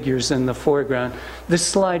sculptural figures in the foreground. This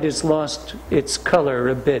slide has lost its color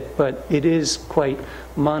a bit, but it is quite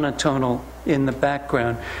monotonal in the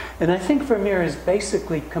background. And I think Vermeer has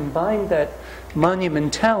basically combined that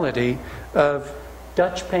monumentality of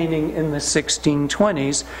Dutch painting in the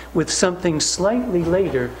 1620s with something slightly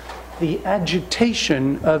later, the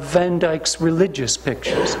agitation of Van Dyck's religious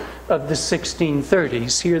pictures of the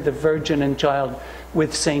 1630s. Here, the Virgin and Child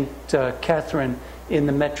with St. Catherine in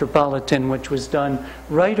the Metropolitan, which was done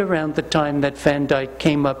right around the time that Van Dyck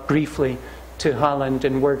came up briefly to Holland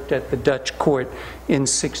and worked at the Dutch court in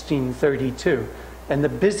 1632. And the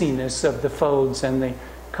busyness of the folds and the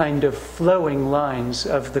kind of flowing lines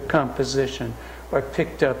of the composition are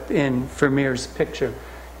picked up in Vermeer's picture.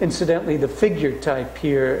 Incidentally, the figure type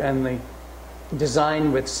here and the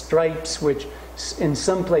design with stripes, which in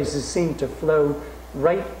some places seem to flow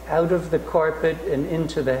right out of the carpet and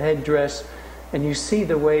into the headdress. And you see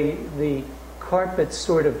the way the carpet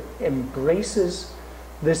sort of embraces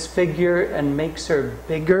this figure and makes her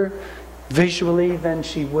bigger visually than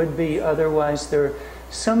she would be otherwise. There are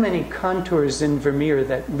so many contours in Vermeer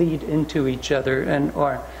that lead into each other and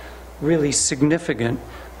are really significant.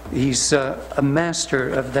 He's a master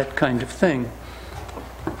of that kind of thing.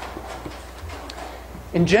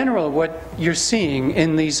 In general, what you're seeing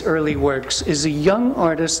in these early works is a young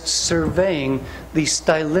artist surveying the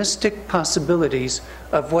stylistic possibilities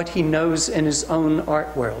of what he knows in his own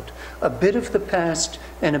art world. A bit of the past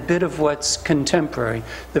and a bit of what's contemporary.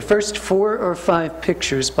 The first 4 or 5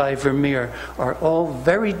 pictures by Vermeer are all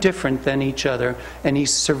very different than each other, and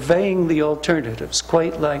he's surveying the alternatives,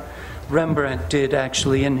 quite like Rembrandt did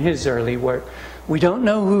actually in his early work. We don't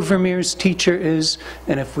know who Vermeer's teacher is,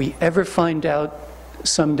 and if we ever find out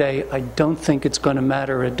someday, I don't think it's going to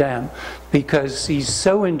matter a damn, because he's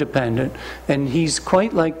so independent, and he's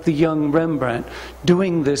quite like the young Rembrandt,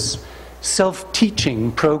 doing this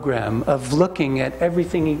self-teaching program of looking at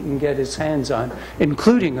everything he can get his hands on,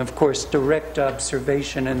 including, of course, direct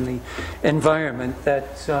observation in the environment,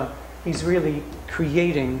 that he's really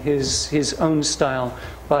creating his own style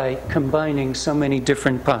by combining so many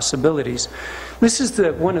different possibilities. This is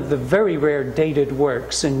one of the very rare dated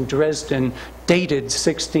works in Dresden, dated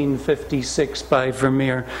 1656 by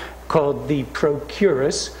Vermeer, called the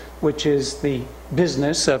Procuress, which is the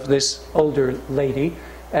business of this older lady.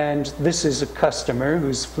 And this is a customer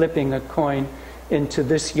who's flipping a coin into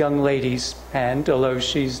this young lady's hand, although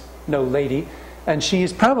she's no lady. And she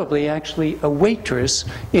is probably actually a waitress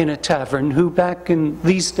in a tavern who back in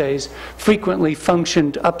these days frequently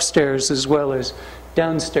functioned upstairs as well as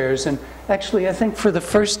downstairs. And actually, I think for the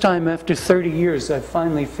first time after 30 years, I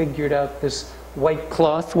finally figured out this white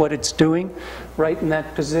cloth, what it's doing right in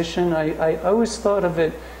that position. I always thought of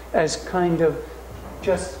it as kind of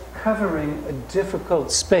just covering a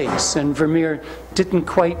difficult space, and Vermeer didn't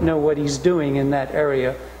quite know what he's doing in that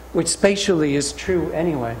area, which spatially is true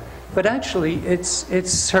anyway. But actually,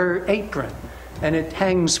 it's her apron, and it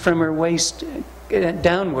hangs from her waist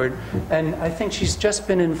downward, and I think she's just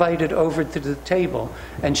been invited over to the table,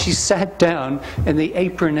 and she sat down, and the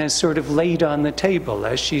apron has sort of laid on the table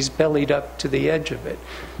as she's bellied up to the edge of it.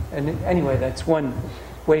 And anyway, that's one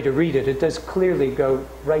way to read it. It does clearly go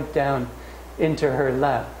right down into her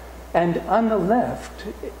lap. And on the left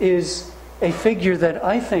is a figure that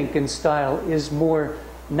I think in style is more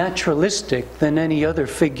naturalistic than any other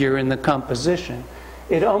figure in the composition.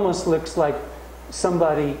 It almost looks like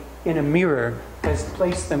somebody in a mirror has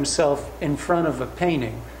placed themselves in front of a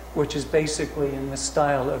painting, which is basically in the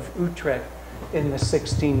style of Utrecht in the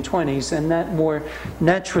 1620s. And that more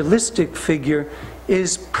naturalistic figure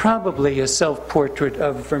is probably a self-portrait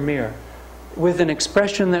of Vermeer, with an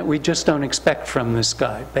expression that we just don't expect from this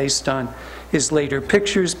guy based on his later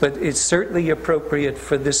pictures, but it's certainly appropriate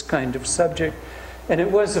for this kind of subject. And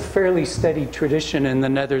it was a fairly steady tradition in the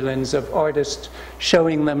Netherlands of artists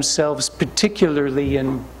showing themselves, particularly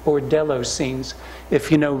in bordello scenes.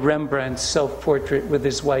 If you know Rembrandt's self-portrait with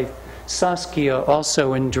his wife Saskia,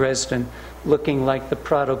 also in Dresden, looking like the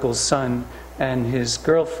prodigal son and his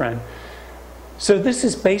girlfriend. So this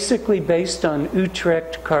is basically based on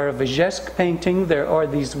Utrecht Caravaggesque painting. There are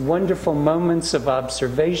these wonderful moments of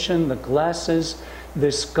observation, the glasses,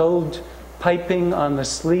 this gold piping on the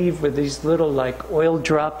sleeve with these little like oil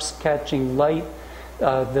drops catching light,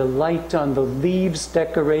 the light on the leaves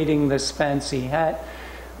decorating this fancy hat.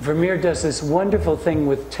 Vermeer does this wonderful thing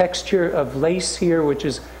with texture of lace here, which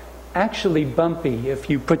is actually bumpy if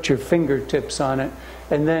you put your fingertips on it.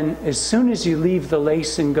 And then as soon as you leave the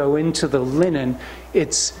lace and go into the linen,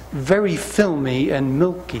 it's very filmy and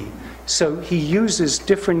milky. So he uses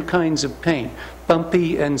different kinds of paint,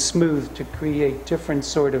 bumpy and smooth, to create different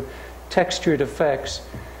sort of textured effects.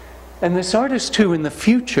 And this artist, who in the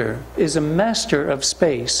future is a master of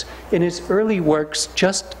space, in his early works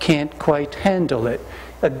just can't quite handle it.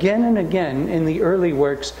 Again and again in the early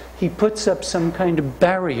works, he puts up some kind of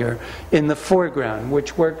barrier in the foreground,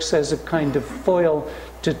 which works as a kind of foil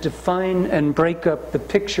to define and break up the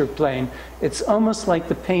picture plane. It's almost like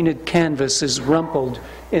the painted canvas is rumpled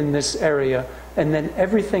in this area, and then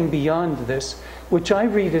everything beyond this, which I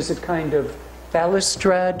read as a kind of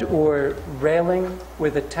balustrade or railing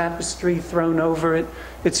with a tapestry thrown over it.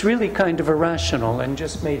 It's really kind of irrational and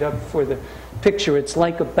just made up for the picture. It's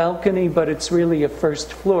like a balcony, but it's really a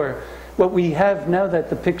first floor. What we have now that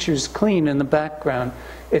the picture's clean in the background,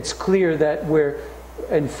 it's clear that we're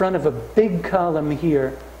in front of a big column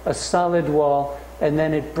here, a solid wall, and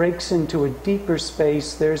then it breaks into a deeper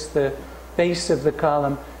space. There's the base of the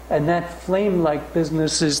column, and that flame-like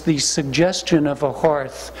business is the suggestion of a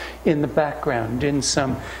hearth in the background, in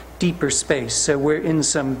some deeper space. So we're in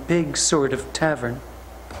some big sort of tavern.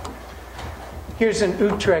 Here's an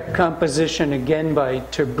Utrecht composition, again by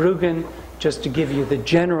Ter Brueggen, just to give you the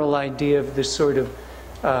general idea of this sort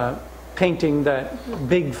of painting, that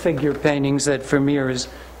big figure paintings that Vermeer is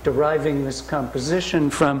deriving this composition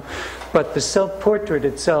from. But the self-portrait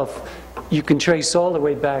itself, you can trace all the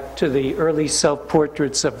way back to the early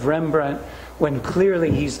self-portraits of Rembrandt, when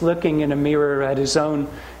clearly he's looking in a mirror at his own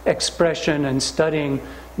expression and studying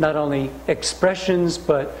not only expressions,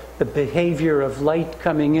 but the behavior of light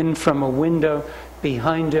coming in from a window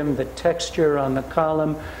behind him, the texture on the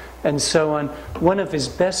column, and so on. One of his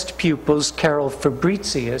best pupils, Karel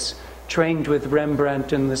Fabricius, trained with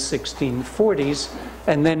Rembrandt in the 1640s,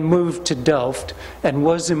 and then moved to Delft and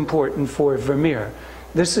was important for Vermeer.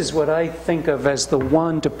 This is what I think of as the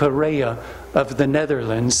Juan de Pareja of the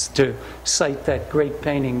Netherlands, to cite that great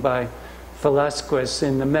painting by Velasquez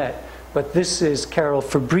in the Met. But this is Karel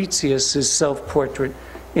Fabricius' self-portrait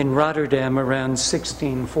in Rotterdam around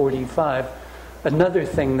 1645. Another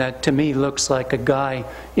thing that to me looks like a guy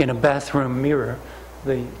in a bathroom mirror.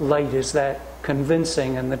 The light is that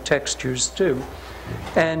convincing, and the textures too.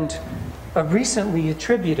 And recently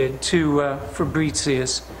attributed to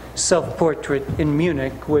Fabricius self-portrait in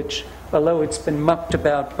Munich, which, although it's been mucked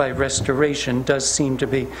about by restoration, does seem to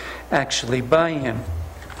be actually by him.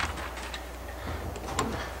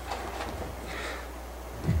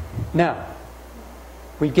 Now,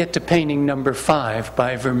 we get to painting number 5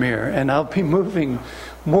 by Vermeer, and I'll be moving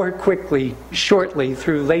more quickly shortly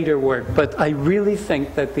through later work, but I really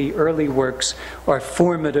think that the early works are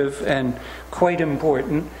formative and quite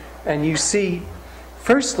important. And you see,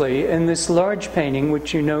 firstly, in this large painting,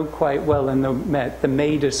 which you know quite well in the Met, the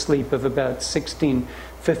Maid Asleep of about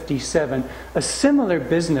 1657, a similar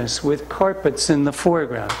business with carpets in the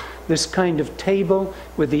foreground. This kind of table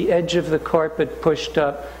with the edge of the carpet pushed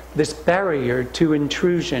up, this barrier to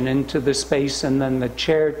intrusion into the space, and then the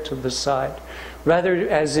chair to the side. Rather,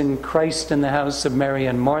 as in Christ in the House of Mary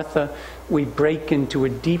and Martha, we break into a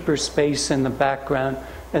deeper space in the background,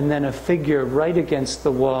 and then a figure right against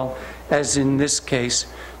the wall, as in this case.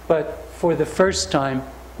 But for the first time,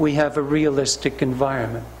 we have a realistic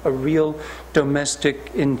environment, a real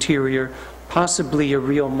domestic interior, possibly a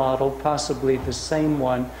real model, possibly the same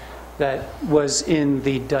one that was in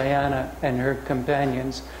the Diana and her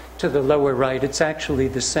companions to the lower right. It's actually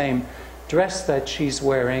the same dress that she's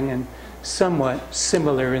wearing, and somewhat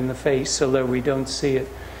similar in the face, although we don't see it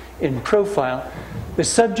in profile. The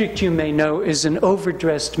subject, you may know, is an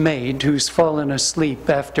overdressed maid who's fallen asleep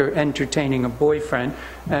after entertaining a boyfriend,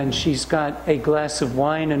 and she's got a glass of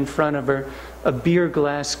wine in front of her. A beer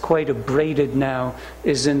glass, quite abraded now,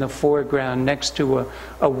 is in the foreground next to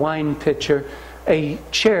a wine pitcher. A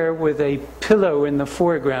chair with a pillow in the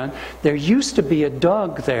foreground. There used to be a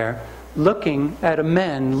dog there looking at a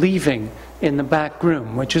man leaving in the back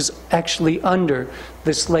room, which is actually under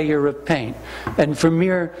this layer of paint. And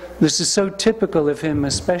Vermeer, this is so typical of him,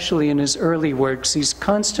 especially in his early works, he's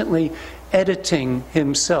constantly editing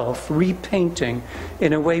himself, repainting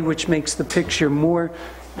in a way which makes the picture more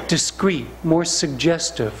discreet, more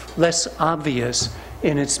suggestive, less obvious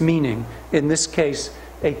in its meaning. In this case,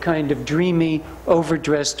 a kind of dreamy,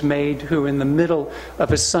 overdressed maid who in the middle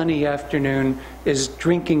of a sunny afternoon is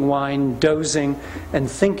drinking wine, dozing, and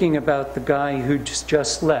thinking about the guy who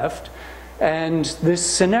just left. And this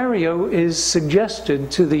scenario is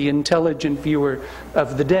suggested to the intelligent viewer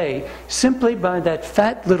of the day simply by that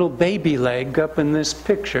fat little baby leg up in this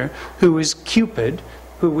picture, who is Cupid,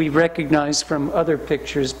 who we recognize from other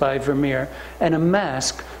pictures by Vermeer, and a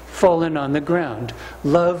mask fallen on the ground.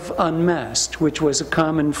 Love unmasked, which was a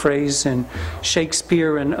common phrase in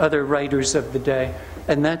Shakespeare and other writers of the day.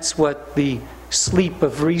 And that's what the sleep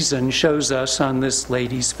of reason shows us on this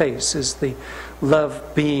lady's face, is the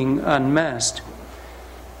love being unmasked.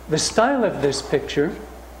 The style of this picture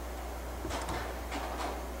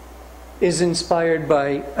is inspired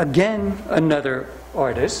by, again, another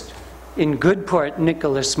artist, in good part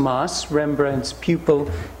Nicholas Maas, Rembrandt's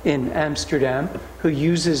pupil in Amsterdam, who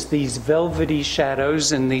uses these velvety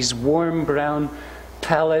shadows and these warm brown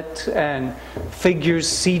palette and figures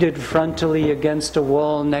seated frontally against a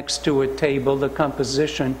wall next to a table. The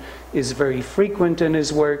composition is very frequent in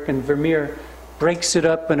his work, and Vermeer breaks it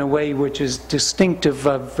up in a way which is distinctive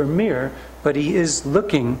of Vermeer, but he is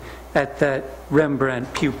looking at that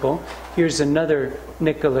Rembrandt pupil. Here's another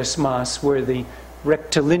Nicholas Maas where the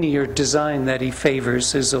rectilinear design that he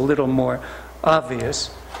favors is a little more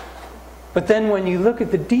obvious. But then when you look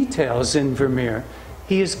at the details in Vermeer,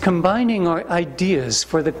 he is combining our ideas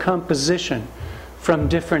for the composition from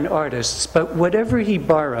different artists. But whatever he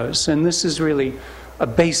borrows, and this is really a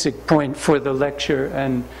basic point for the lecture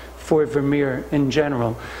and for Vermeer in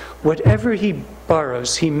general, whatever he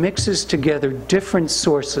borrows, he mixes together different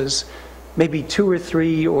sources, maybe 2 or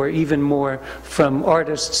 3 or even more, from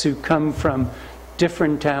artists who come from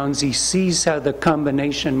different towns. He sees how the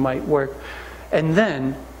combination might work. And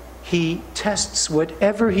then he tests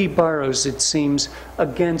whatever he borrows, it seems,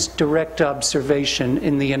 against direct observation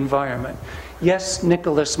in the environment. Yes,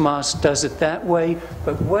 Nicholas Maas does it that way,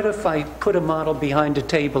 but what if I put a model behind a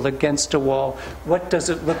table against a wall? What does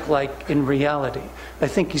it look like in reality? I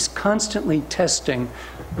think he's constantly testing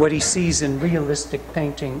what he sees in realistic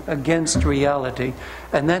painting against reality,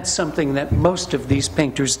 and that's something that most of these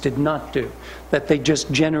painters did not do, that they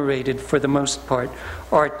just generated, for the most part,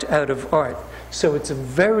 art out of art. So it's a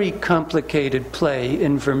very complicated play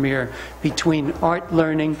in Vermeer between art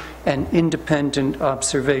learning and independent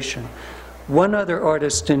observation. One other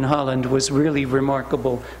artist in Holland was really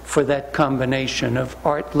remarkable for that combination of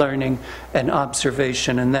art learning and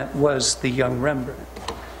observation, and that was the young Rembrandt.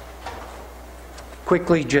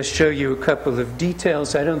 Quickly just show you a couple of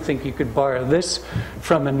details. I don't think you could borrow this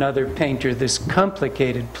from another painter, this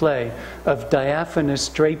complicated play of diaphanous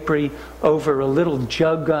drapery over a little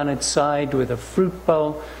jug on its side with a fruit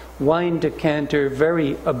bowl, wine decanter,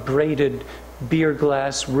 very abraded beer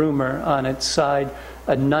glass roomer on its side,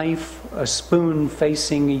 a knife, a spoon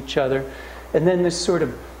facing each other, and then this sort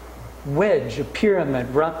of wedge, a pyramid,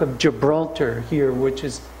 Rock of Gibraltar here, which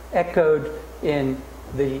is echoed in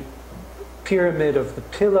the pyramid of the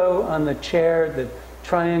pillow on the chair, the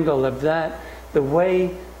triangle of that, the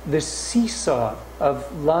way the seesaw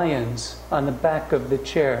of lions on the back of the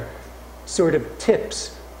chair sort of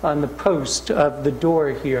tips on the post of the door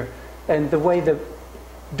here, and the way the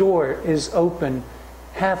door is open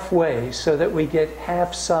halfway so that we get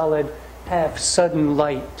half solid, half sudden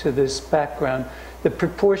light to this background. The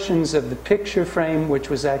proportions of the picture frame, which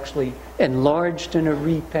was actually enlarged in a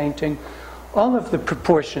repainting, all of the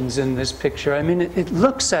proportions in this picture, I mean, it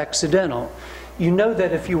looks accidental. You know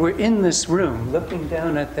that if you were in this room looking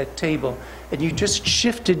down at that table and you just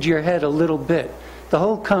shifted your head a little bit, the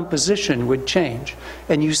whole composition would change.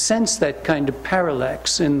 And you sense that kind of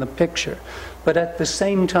parallax in the picture. But at the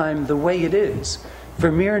same time, the way it is,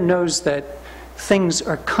 Vermeer knows that things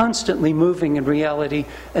are constantly moving in reality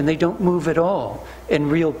and they don't move at all in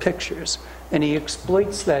real pictures. And he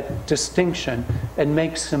exploits that distinction and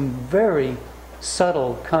makes some very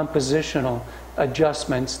subtle compositional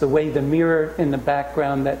adjustments. The way the mirror in the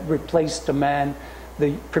background that replaced a man,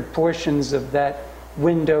 the proportions of that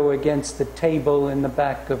window against the table in the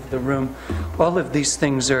back of the room. All of these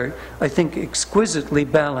things are, I think, exquisitely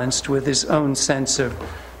balanced with his own sense of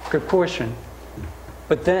proportion.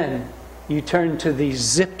 But then you turn to these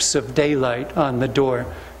zips of daylight on the door,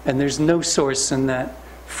 and there's no source in that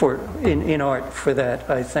in art for that,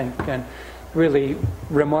 I think. And really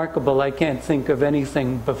remarkable. I can't think of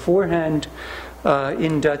anything beforehand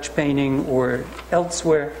in Dutch painting or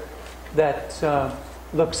elsewhere that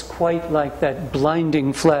looks quite like that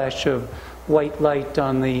blinding flash of white light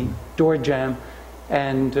on the door jamb.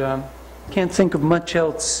 And can't think of much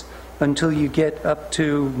else until you get up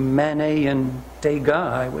to Manet and Degas,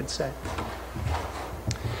 I would say.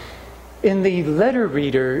 In the letter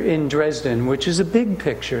reader in Dresden, which is a big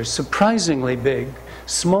picture, surprisingly big,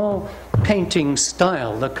 small painting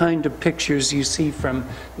style, the kind of pictures you see from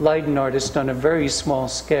Leiden artists on a very small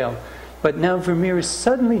scale. But now Vermeer is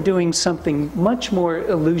suddenly doing something much more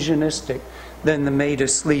illusionistic than the maid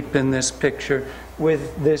asleep in this picture,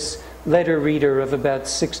 with this letter reader of about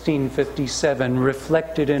 1657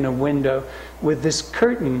 reflected in a window with this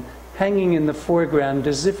curtain hanging in the foreground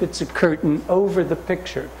as if it's a curtain over the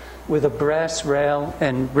picture with a brass rail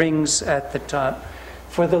and rings at the top.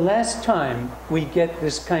 For the last time, we get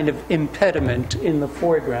this kind of impediment in the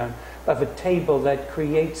foreground of a table that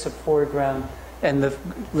creates a foreground, and the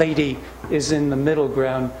lady is in the middle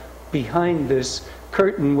ground behind this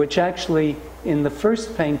curtain, which actually in the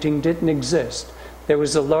first painting didn't exist. There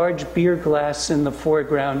was a large beer glass in the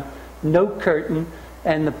foreground, no curtain,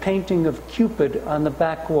 and the painting of Cupid on the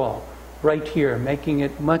back wall, right here, making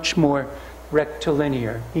it much more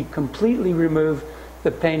rectilinear. He completely removed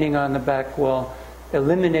the painting on the back wall,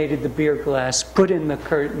 eliminated the beer glass, put in the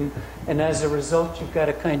curtain, and as a result you've got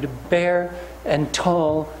a kind of bare and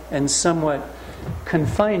tall and somewhat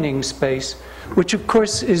confining space, which of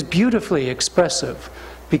course is beautifully expressive,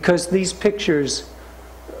 because these pictures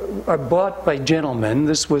are bought by gentlemen.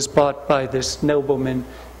 This was bought by this nobleman,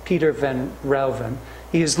 Peter van Rauven.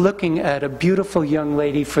 He is looking at a beautiful young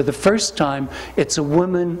lady for the first time. It's a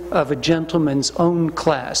woman of a gentleman's own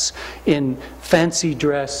class in fancy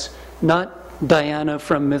dress, not Diana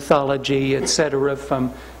from mythology, etc.,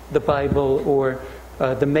 from the Bible, or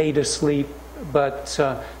the Maid Asleep, but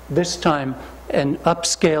this time an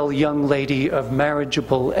upscale young lady of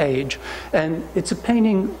marriageable age. And it's a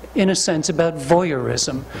painting, in a sense, about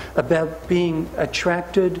voyeurism, about being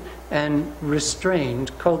attracted and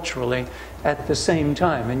restrained culturally at the same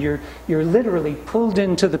time. And you're literally pulled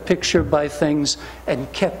into the picture by things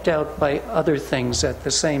and kept out by other things at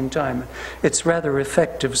the same time. It's rather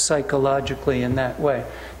effective psychologically in that way.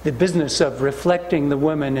 The business of reflecting the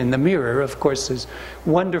woman in the mirror, of course, is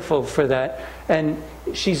wonderful for that. And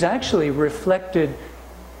she's actually reflected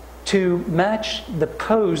to match the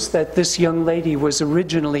pose that this young lady was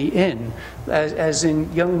originally in. As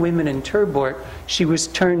in Young Women in Terborch, she was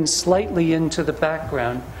turned slightly into the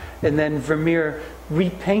background, and then Vermeer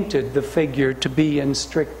repainted the figure to be in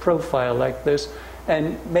strict profile like this.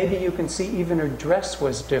 And maybe you can see even her dress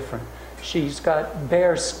was different. She's got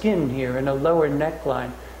bare skin here and a lower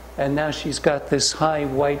neckline, and now she's got this high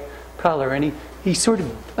white collar. And he sort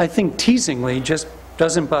of, I think teasingly, just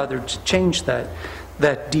doesn't bother to change that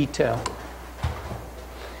detail.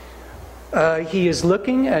 He is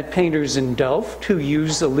looking at painters in Delft who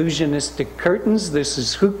use illusionistic curtains. This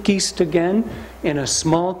is Hoekkiest again, in a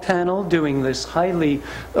small panel, doing this highly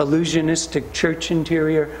illusionistic church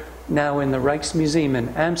interior, now in the Rijksmuseum in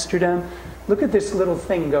Amsterdam. Look at this little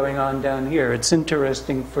thing going on down here. It's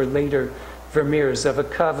interesting for later Vermeers, of a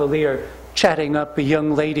cavalier chatting up a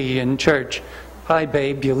young lady in church. Hi,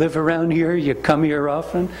 babe, you live around here? You come here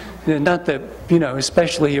often? Not that,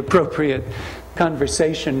 especially appropriate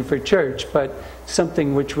conversation for church, but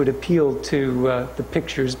something which would appeal to the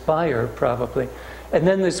picture's buyer, probably. And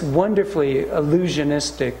then this wonderfully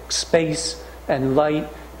illusionistic space and light.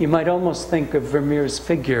 You might almost think of Vermeer's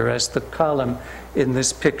figure as the column in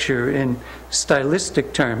this picture in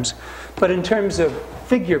stylistic terms. But in terms of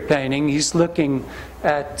figure painting, he's looking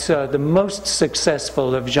at the most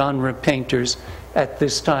successful of genre painters at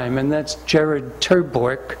this time, and that's Gerard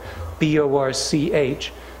Terborch,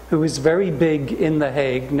 B-O-R-C-H, who is very big in The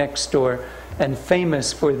Hague, next door, and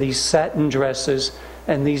famous for these satin dresses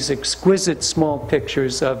and these exquisite small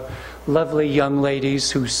pictures of lovely young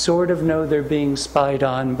ladies who sort of know they're being spied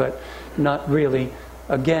on, but not really.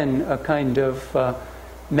 Again, a kind of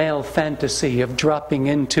male fantasy of dropping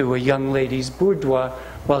into a young lady's boudoir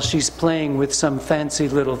while she's playing with some fancy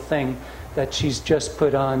little thing that she's just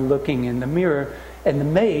put on, looking in the mirror. And the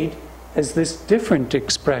maid has this different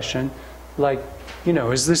expression, like,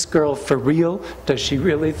 is this girl for real? Does she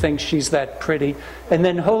really think she's that pretty? And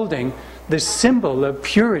then holding this symbol of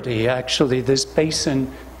purity, actually, this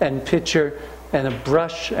basin and pitcher and a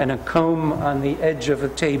brush and a comb on the edge of a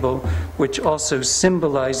table, which also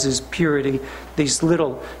symbolizes purity. These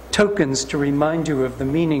little tokens to remind you of the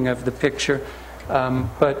meaning of the picture,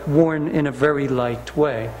 but worn in a very light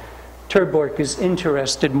way. Terborch is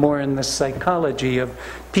interested more in the psychology of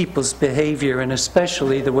people's behavior, and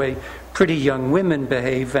especially the way pretty young women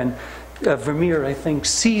behave, and Vermeer, I think,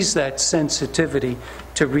 sees that sensitivity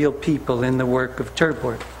to real people in the work of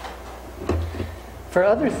Terborch. For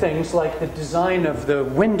other things, like the design of the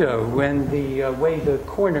window and the way the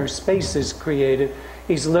corner space is created,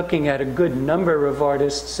 he's looking at a good number of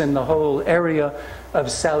artists in the whole area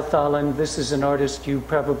of South Holland. This is an artist you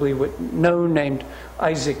probably would know, named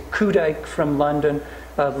Isaac Koedijk from Leiden.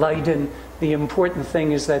 The important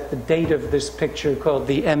thing is that the date of this picture, called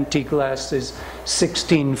The Empty Glass, is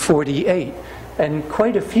 1648. And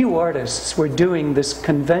quite a few artists were doing this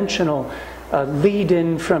conventional lead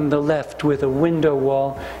in from the left with a window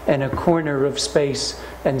wall and a corner of space,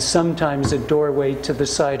 and sometimes a doorway to the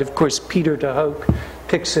side. Of course, Peter de Hoogh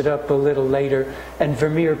picks it up a little later, and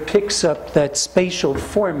Vermeer picks up that spatial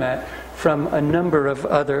format from a number of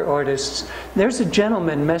other artists. There's a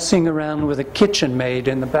gentleman messing around with a kitchen maid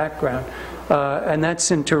in the background, and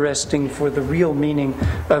that's interesting for the real meaning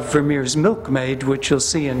of Vermeer's milkmaid, which you'll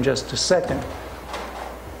see in just a second.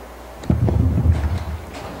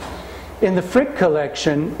 In the Frick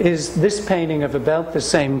collection is this painting of about the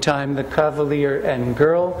same time, The Cavalier and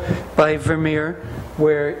Girl by Vermeer,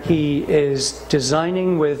 where he is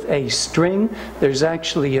designing with a string. There's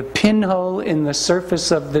actually a pinhole in the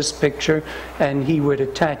surface of this picture, and he would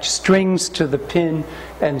attach strings to the pin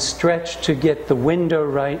and stretch to get the window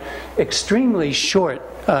right. Extremely short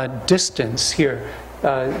distance here.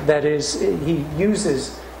 That is, he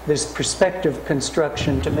uses this perspective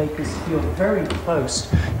construction to make us feel very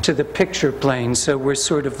close to the picture plane. So we're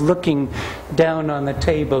sort of looking down on the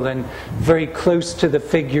table and very close to the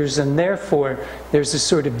figures, and therefore there's a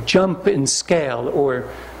sort of jump in scale, or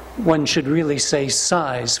one should really say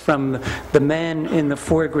size, from the man in the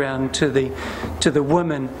foreground to the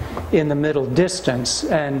woman in the middle distance.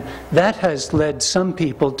 And that has led some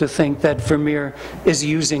people to think that Vermeer is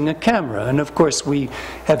using a camera. And of course we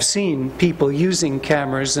have seen people using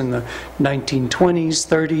cameras in the 1920s,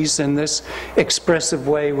 30s in this expressive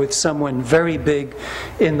way, with someone very big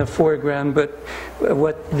in the foreground. But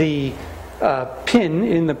what the pin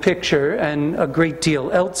in the picture and a great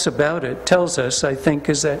deal else about it tells us, I think,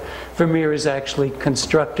 is that Vermeer is actually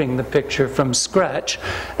constructing the picture from scratch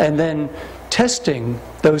and then testing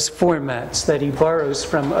those formats that he borrows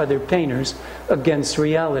from other painters against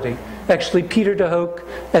reality. Actually, Peter de Hoogh,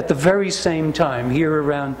 at the very same time, here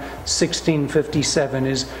around 1657,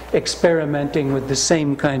 is experimenting with the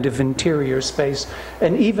same kind of interior space,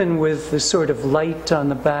 and even with the sort of light on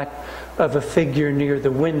the back of a figure near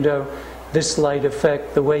the window. This light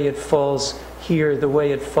effect, the way it falls here, the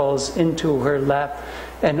way it falls into her lap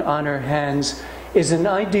and on her hands, is an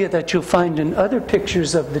idea that you'll find in other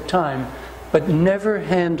pictures of the time, but never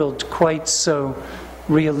handled quite so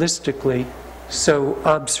realistically, so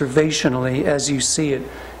observationally as you see it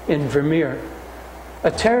in Vermeer.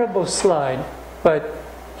 A terrible slide, but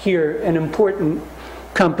here an important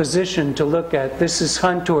composition to look at. This is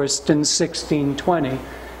Honthorst in 1620.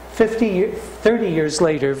 30 years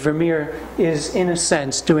later, Vermeer is, in a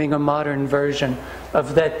sense, doing a modern version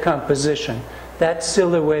of that composition. That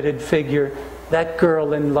silhouetted figure, that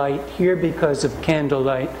girl in light, here because of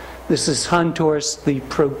candlelight. This is Honthorst, the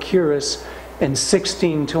Procuress, in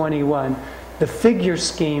 1621. The figure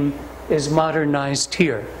scheme is modernized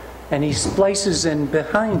here, and he splices in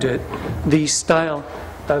behind it the style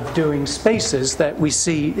of doing spaces that we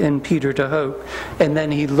see in Peter de Hoogh, and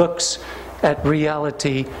then he looks at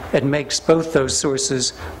reality and makes both those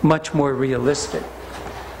sources much more realistic.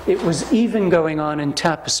 It was even going on in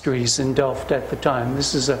tapestries in Delft at the time.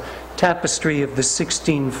 This is a tapestry of the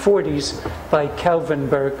 1640s by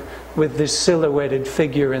Calvenberg, with this silhouetted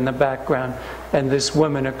figure in the background and this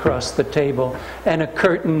woman across the table, and a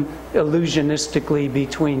curtain illusionistically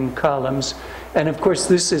between columns. And of course,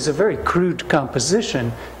 this is a very crude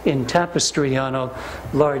composition in tapestry on a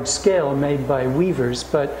large scale made by weavers,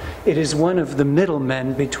 but it is one of the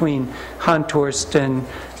middlemen between Honthorst and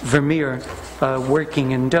Vermeer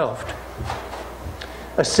working in Delft.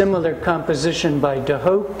 A similar composition by de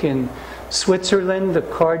Hoogh in Switzerland, the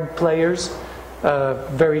card players,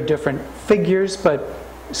 very different figures, but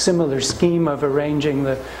similar scheme of arranging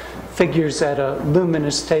the figures at a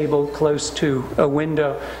luminous table close to a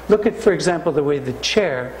window. Look at, for example, the way the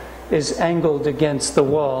chair is angled against the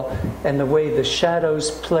wall, and the way the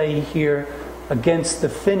shadows play here against the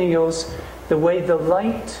finials, the way the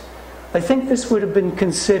light. I think this would have been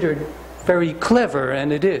considered very clever,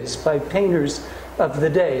 and it is, by painters of the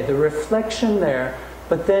day. The reflection there,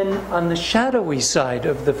 but then on the shadowy side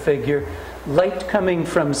of the figure, light coming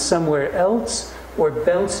from somewhere else, or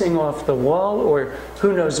bouncing off the wall, or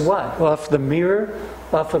who knows what, off the mirror,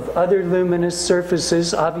 off of other luminous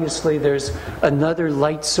surfaces. Obviously there's another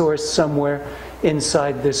light source somewhere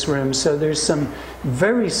inside this room. So there's some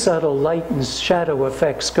very subtle light and shadow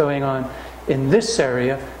effects going on in this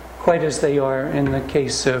area, quite as they are in the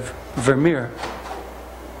case of Vermeer.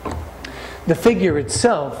 The figure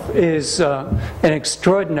itself is an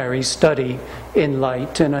extraordinary study in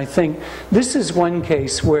light, and I think this is one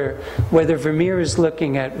case where, whether Vermeer is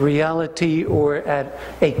looking at reality or at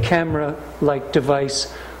a camera-like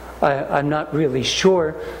device, I'm not really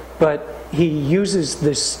sure, but he uses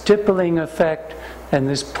this stippling effect, and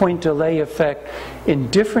this point delay effect in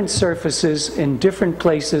different surfaces, in different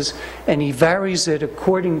places, and he varies it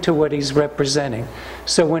according to what he's representing.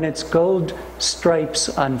 So when it's gold stripes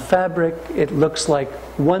on fabric, it looks like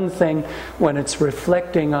one thing. When it's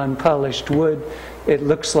reflecting on polished wood, it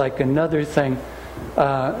looks like another thing.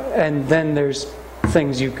 And then there's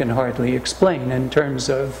things you can hardly explain in terms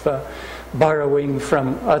of borrowing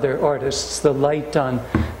from other artists. The light on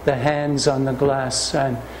the hands on the glass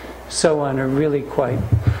and so on are really quite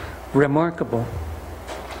remarkable.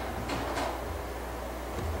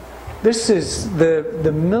 This is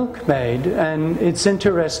the milkmaid, and it's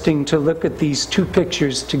interesting to look at these two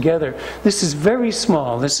pictures together. This is very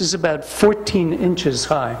small. This is about 14 inches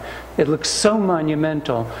high. It looks so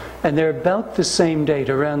monumental, and they're about the same date,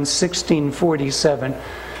 around 1647.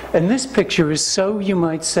 And this picture is so, you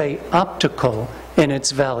might say, optical in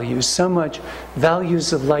its values, so much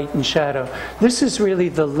values of light and shadow. This is really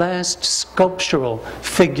the last sculptural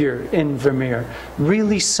figure in Vermeer,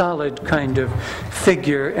 really solid kind of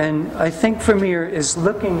figure. And I think Vermeer is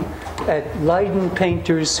looking at Leiden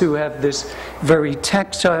painters who have this very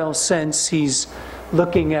tactile sense. He's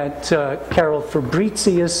looking at Karel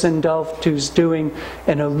Fabricius in Delft, who's doing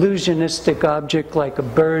an illusionistic object like a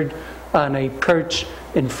bird on a perch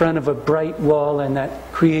in front of a bright wall, and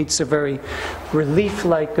that creates a very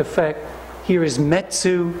relief-like effect. Here is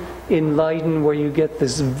Metzu in Leiden, where you get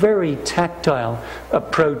this very tactile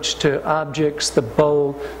approach to objects, the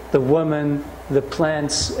bowl, the woman, the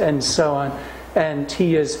plants, and so on. And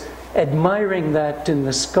he is admiring that in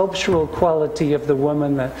the sculptural quality of the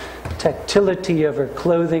woman, the tactility of her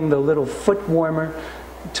clothing, the little foot warmer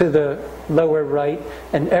to the lower right,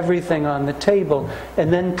 and everything on the table,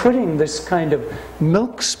 and then putting this kind of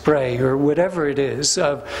milk spray or whatever it is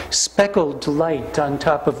of speckled light on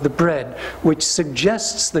top of the bread, which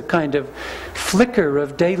suggests the kind of flicker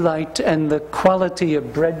of daylight and the quality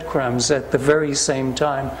of breadcrumbs at the very same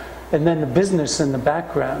time. And then the business in the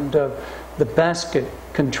background of the basket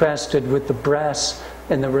contrasted with the brass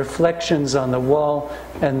and the reflections on the wall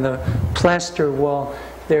and the plaster wall.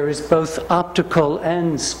 There is both optical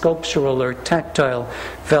and sculptural or tactile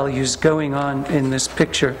values going on in this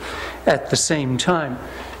picture at the same time.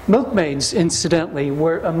 Milkmaids, incidentally,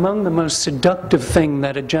 were among the most seductive thing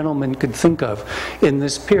that a gentleman could think of in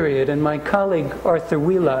this period. And my colleague Arthur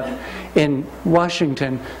Liedtke in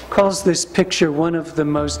Washington calls this picture one of the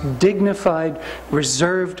most dignified,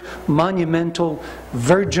 reserved, monumental,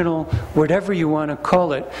 virginal, whatever you want to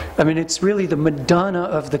call it. I mean, it's really the Madonna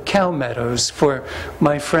of the cow meadows for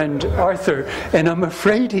my friend Arthur. And I'm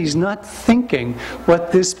afraid he's not thinking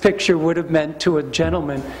what this picture would have meant to a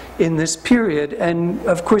gentleman in this period. And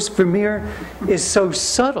of course, Vermeer is so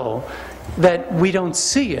subtle that we don't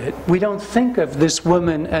see it. We don't think of this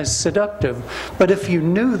woman as seductive. But if you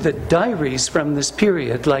knew the diaries from this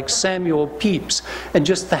period, like Samuel Pepys, and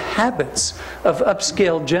just the habits of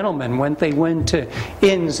upscale gentlemen when they went to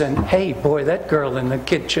inns and, hey, boy, that girl in the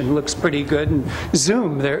kitchen looks pretty good, and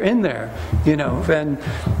zoom, they're in there, you know, and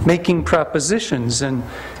making propositions and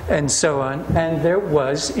so on. And there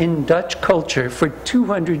was, in Dutch culture, for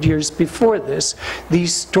 200 years before this,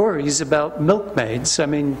 these stories about milkmaids. I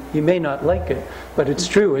mean, you may not like it, but it's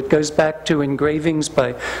true. It goes back to engravings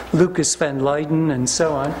by Lucas van Leyden and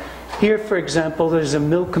so on. Here, for example, there's a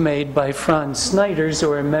milkmaid by Franz Snyders,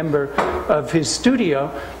 or a member of his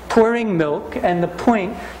studio, pouring milk, and the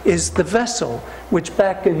point is the vessel, which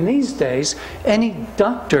back in these days, any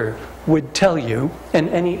doctor would tell you, and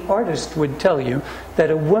any artist would tell you, that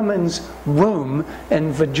a woman's womb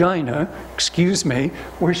and vagina, excuse me,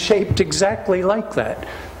 were shaped exactly like that.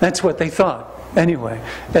 That's what they thought, anyway.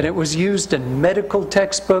 And it was used in medical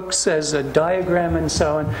textbooks as a diagram and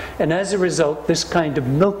so on. And as a result, this kind of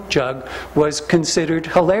milk jug was considered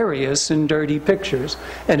hilarious in dirty pictures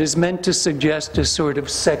and is meant to suggest a sort of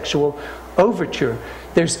sexual overture.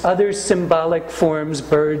 There's other symbolic forms,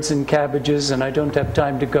 birds and cabbages, and I don't have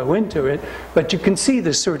time to go into it, but you can see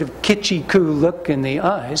this sort of kitschy-coo look in the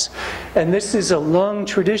eyes. And this is a long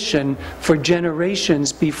tradition for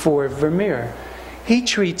generations before Vermeer. He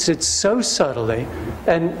treats it so subtly,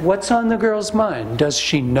 and what's on the girl's mind? Does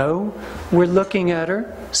she know we're looking at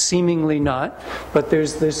her? Seemingly not, but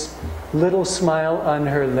there's this little smile on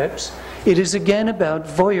her lips. It is again about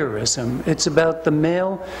voyeurism. It's about the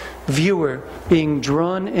male viewer being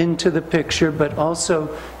drawn into the picture, but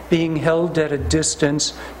also being held at a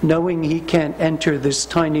distance, knowing he can't enter this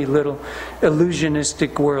tiny little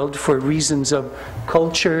illusionistic world for reasons of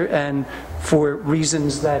culture and for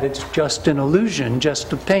reasons that it's just an illusion,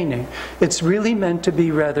 just a painting. It's really meant to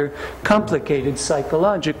be rather complicated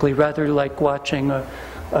psychologically, rather like watching a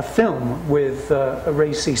a film with a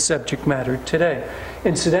racy subject matter today.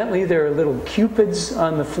 Incidentally, there are little cupids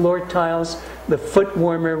on the floor tiles. The foot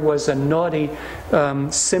warmer was a naughty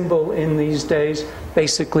symbol in these days.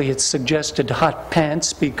 Basically, it suggested hot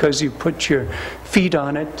pants because you put your feet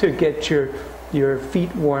on it to get your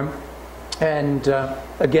feet warm. And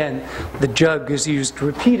again, the jug is used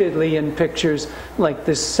repeatedly in pictures like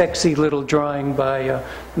this sexy little drawing by a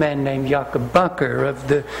man named Jacob Bakker of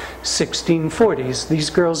the 1640s. These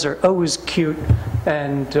girls are always cute,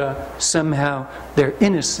 and somehow their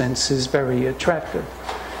innocence is very attractive.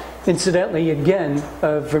 Incidentally, again,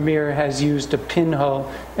 Vermeer has used a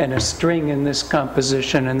pinhole and a string in this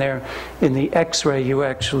composition, and there in the X-ray you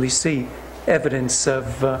actually see evidence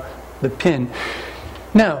of the pin.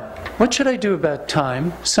 Now, what should I do about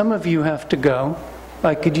time? Some of you have to go.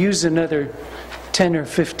 I could use another 10 or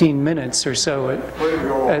 15 minutes or so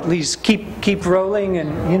at least. Keep rolling,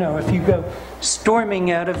 and if you go storming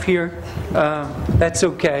out of here, that's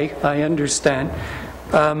okay, I understand.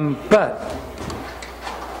 But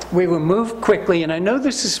we will move quickly, and I know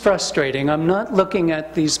this is frustrating. I'm not looking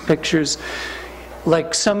at these pictures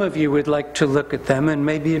like some of you would like to look at them, and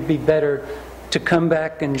maybe it'd be better to come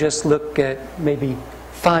back and just look at maybe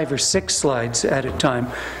 5 or 6 slides at a time.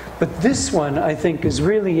 But this one, I think, is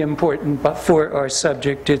really important for our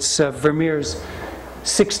subject. It's Vermeer's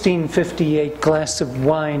 1658 glass of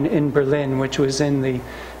wine in Berlin, which was in the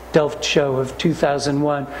Delft show of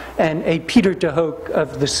 2001, and a Peter de Hoogh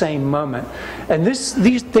of the same moment. And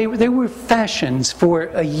they were fashions for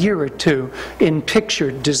a year or two in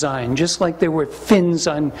picture design, just like there were fins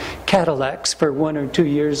on catalogues for 1 or 2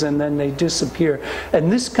 years and then they disappear.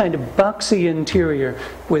 And this kind of boxy interior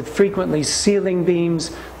with frequently ceiling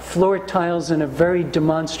beams, floor tiles in a very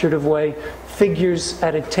demonstrative way, figures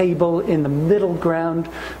at a table in the middle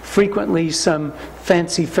ground, frequently some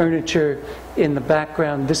fancy furniture in the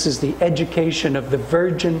background. This is the Education of the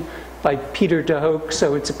Virgin by Peter de Hoogh,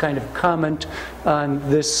 so it's a kind of comment on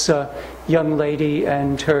this young lady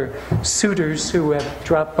and her suitors who have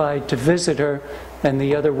dropped by to visit her, and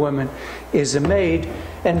the other woman is a maid.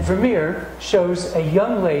 And Vermeer shows a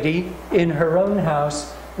young lady in her own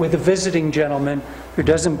house with a visiting gentleman who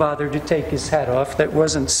doesn't bother to take his hat off. That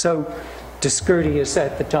wasn't so discourteous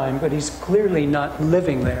at the time, but he's clearly not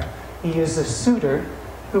living there. He is a suitor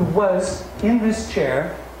who was in this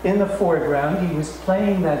chair in the foreground. He was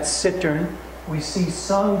playing that cittern. We see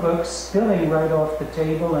songbooks spilling right off the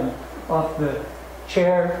table and off the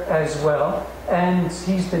chair as well. And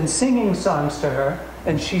he's been singing songs to her,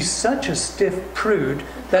 and she's such a stiff prude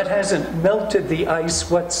that hasn't melted the ice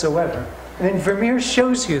whatsoever. And Vermeer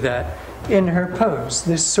shows you that in her pose.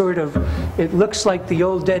 This sort of, it looks like the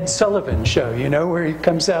old Ed Sullivan show, where he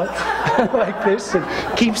comes out like this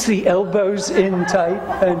and keeps the elbows in tight.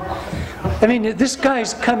 And I mean, this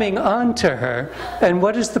guy's coming on to her, and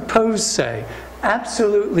what does the pose say?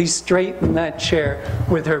 Absolutely straight in that chair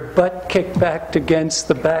with her butt kicked back against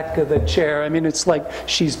the back of the chair. I mean, it's like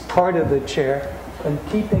she's part of the chair and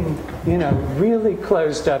keeping, really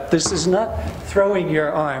closed up. This is not throwing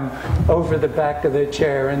your arm over the back of the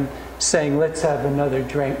chair and saying, let's have another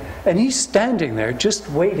drink. And he's standing there just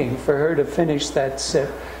waiting for her to finish that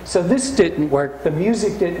sip. So this didn't work. The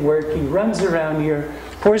music didn't work. He runs around here,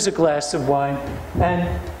 pours a glass of wine,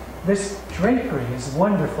 and this drapery is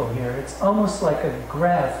wonderful here. It's almost like a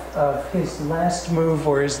graph of his last move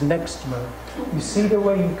or his next move. You see the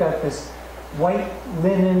way you've got this white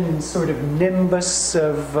linen sort of nimbus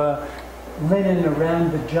of linen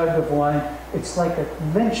around the jug of wine. It's like a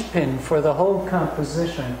linchpin for the whole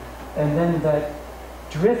composition. And then that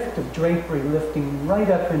drift of drapery lifting right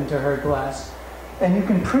up into her glass. And you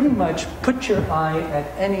can pretty much put your eye at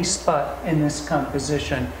any spot in this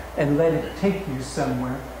composition and let it take you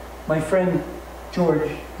somewhere. My friend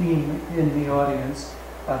George Dean in the audience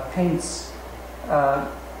paints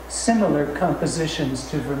similar compositions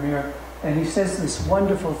to Vermeer. And he says this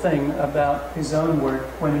wonderful thing about his own work.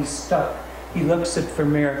 When he's stuck, he looks at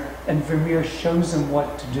Vermeer, and Vermeer shows him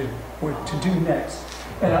what to do, what to do next.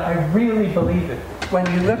 And I really believe it. When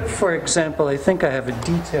you look, for example, I think I have a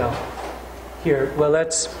detail here. Well,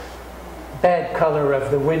 that's bad color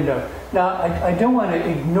of the window. Now, I don't want to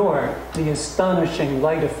ignore the astonishing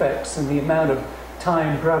light effects and the amount of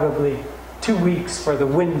time, probably 2 weeks for the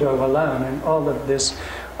window alone and all of this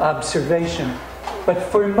observation. But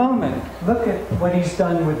for a moment, look at what he's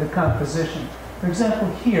done with the composition. For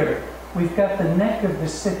example, here, we've got the neck of the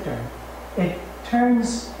cittern. It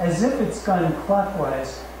turns as if it's gone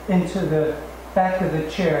clockwise into the back of the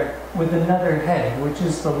chair with another head, which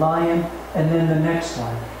is the lion, and then the next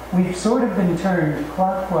one. We've sort of been turned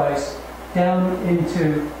clockwise down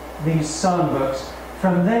into these songbooks.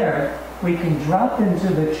 From there, we can drop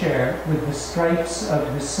into the chair with the stripes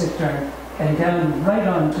of the cittern and down right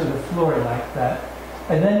onto the floor like that.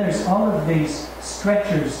 And then there's all of these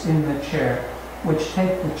stretchers in the chair, which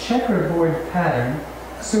take the checkerboard pattern,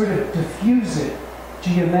 sort of diffuse it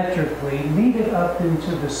geometrically, lead it up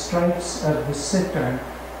into the stripes of the cittern,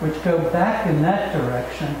 which go back in that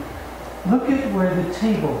direction. Look at where the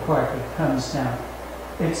table carpet comes down.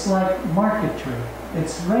 It's like marquetry.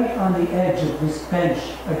 It's right on the edge of this bench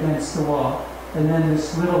against the wall, and then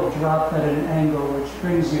this little drop at an angle which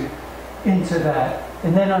brings you into that.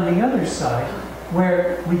 And then on the other side,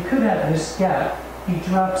 where we could have this gap, he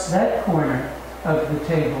drops that corner of the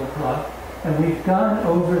tablecloth, and we've gone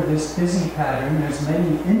over this busy pattern. There's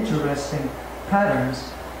many interesting patterns.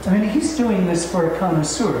 I mean, he's doing this for a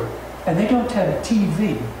connoisseur, and they don't have a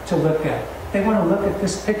TV to look at. They want to look at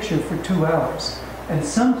this picture for 2 hours. And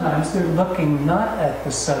sometimes they're looking not at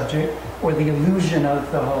the subject or the illusion of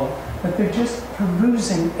the whole, but they're just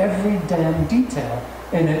perusing every damn detail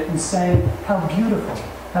in it and saying, how beautiful,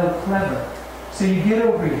 how clever. So you get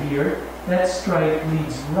over here, that stripe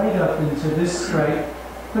leads right up into this stripe.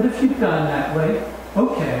 But if you've gone that way,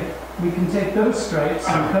 okay, we can take those stripes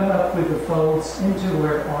and come up with the folds into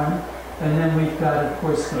her arm. And then we've got, of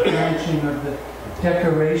course, the branching of the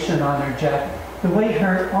decoration on her jacket. The way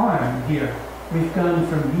her arm here, we've gone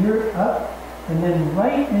from here up and then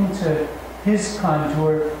right into his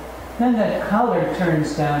contour. Then that collar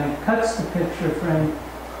turns down, it cuts the picture frame,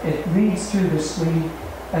 it leads through the sleeve.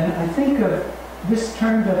 And I think of this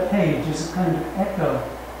turned up page as a kind of echo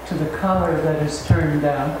to the collar that is turned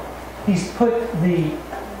down. He's put the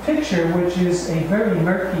picture, which is a very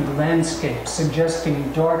murky landscape,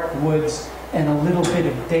 suggesting dark woods and a little bit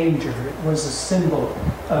of danger. It was a symbol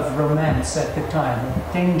of romance at the time,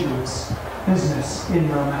 a dangerous business in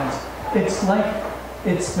romance. It's like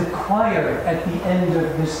it's the choir at the end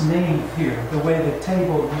of this nave here, the way the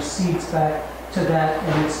table recedes back to that,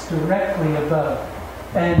 and it's directly above.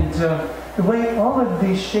 And the way all of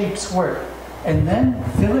these shapes work. And then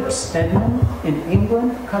Philip Stedman in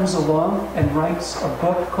England comes along and writes a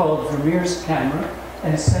book called Vermeer's Camera,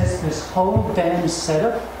 and says this whole damn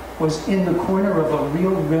setup was in the corner of a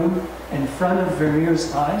real room in front of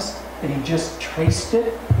Vermeer's eyes, and he just traced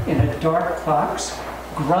it in a dark box,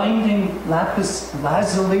 grinding lapis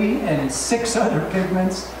lazuli and 6 other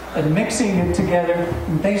pigments, and mixing it together,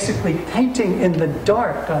 and basically painting in the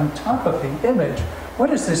dark on top of the image. What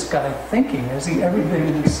is this guy thinking? Has he ever been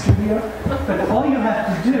in the studio? But all you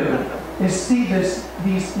have to do is see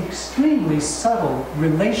these extremely subtle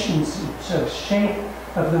relations of shape,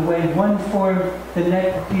 of the way one form, the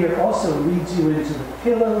neck here also leads you into the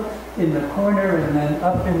pillow in the corner and then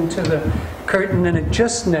up into the curtain, and it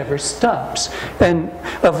just never stops. And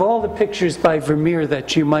of all the pictures by Vermeer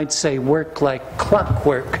that you might say work like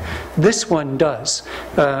clockwork, this one does.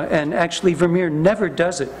 And actually Vermeer never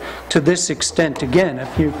does it to this extent again.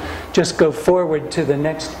 If you just go forward to the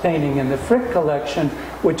next painting in the Frick collection,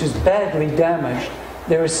 which is badly damaged,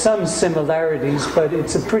 there are some similarities, but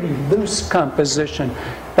it's a pretty loose composition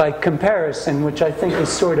by comparison, which I think is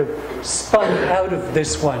sort of spun out of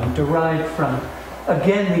this one, derived from,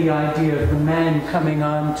 again, the idea of the man coming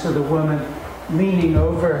on to the woman, leaning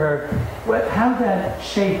over her. How that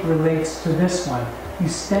shape relates to this one.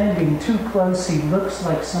 He's standing too close, he looks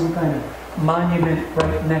like some kind of monument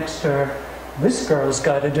right next to her. This girl's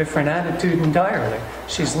got a different attitude entirely.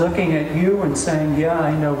 She's looking at you and saying, yeah,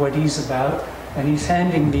 I know what he's about. And he's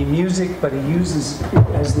handing me music, but he uses it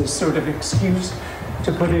as this sort of excuse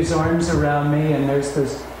to put his arms around me. And there's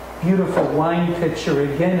this beautiful wine pitcher,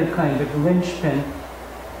 again, a kind of linchpin.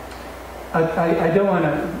 I don't want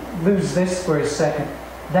to lose this for a second.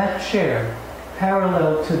 That chair,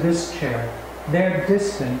 parallel to this chair, their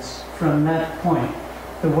distance from that point,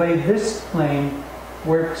 the way this plane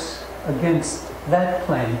works against that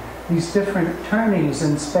plane, these different turnings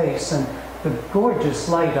in space, and the gorgeous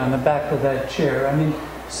light on the back of that chair. I mean,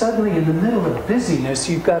 suddenly in the middle of busyness,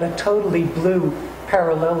 you've got a totally blue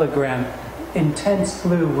parallelogram, intense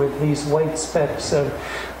blue with these white specks of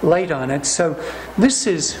light on it. So this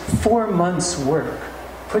is 4 months' work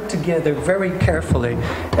put together very carefully.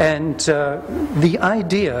 And the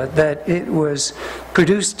idea that it was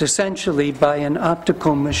produced essentially by an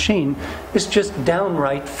optical machine is just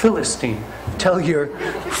downright Philistine. Tell your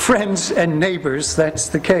friends and neighbors that's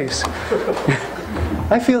the case.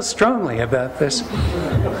 I feel strongly about this.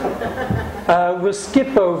 We'll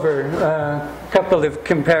skip over a couple of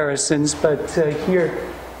comparisons, but here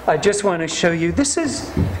I just want to show you. This is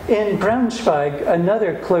in Braunschweig,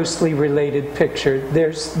 another closely related picture.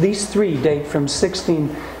 These 3 date from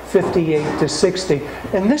 16 58 to 60.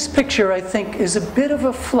 And this picture, I think, is a bit of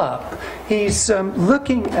a flop. He's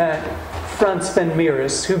looking at Franz van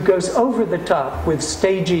Mieris, who goes over the top with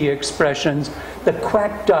stagey expressions, the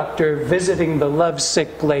quack doctor visiting the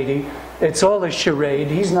lovesick lady. It's all a charade.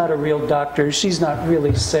 He's not a real doctor. She's not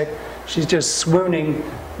really sick. She's just swooning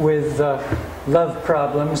with love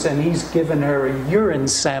problems, and he's given her a urine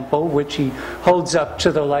sample, which he holds up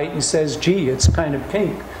to the light and says, gee, it's kind of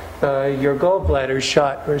pink. Your gallbladder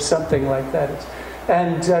shot, or something like that.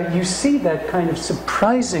 And you see that kind of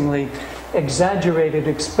surprisingly exaggerated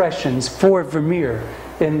expressions for Vermeer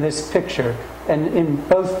in this picture. And in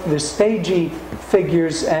both the stagey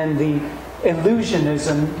figures and the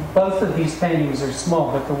illusionism, both of these paintings are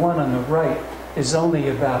small, but the one on the right is only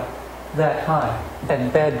about that high,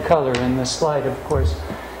 and bad color in the slide, of course.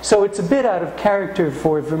 So it's a bit out of character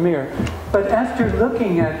for Vermeer. But after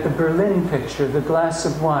looking at the Berlin picture, The Glass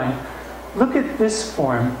of Wine, look at this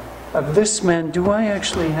form of this man. Do I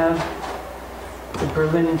actually have the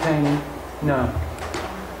Berlin painting? No.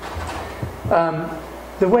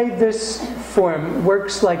 The way this form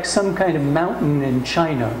works like some kind of mountain in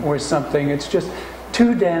China or something. It's just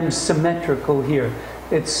too damn symmetrical here.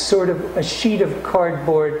 It's sort of a sheet of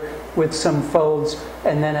cardboard with some folds,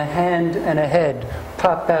 and then a hand and a head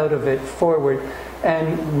pop out of it forward.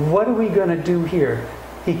 And what are we going to do here?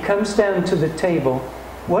 He comes down to the table.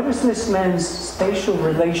 What is this man's spatial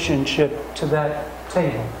relationship to that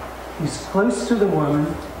table? He's close to the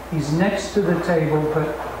woman, he's next to the table, but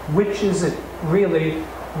which is it really?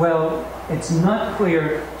 Well, it's not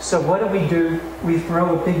clear, so what do? We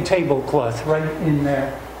throw a big tablecloth right in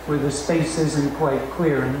there where the space isn't quite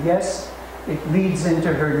clear. And yes, it leads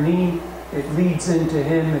into her knee, it leads into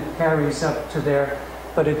him, it carries up to there,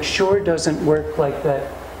 but it sure doesn't work like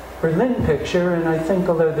that Berlin picture. And I think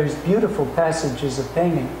although there's beautiful passages of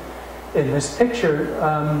painting in this picture,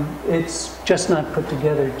 it's just not put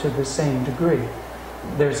together to the same degree.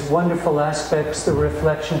 There's wonderful aspects, the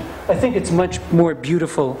reflection. I think it's much more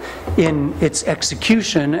beautiful in its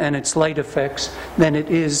execution and its light effects than it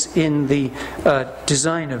is in the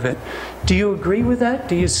design of it. Do you agree with that?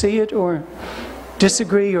 Do you see it or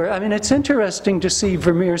disagree? Or I mean, it's interesting to see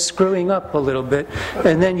Vermeer screwing up a little bit,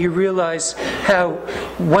 and then you realize how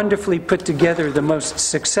wonderfully put together the most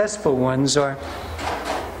successful ones are.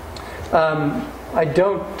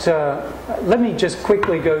 Let me just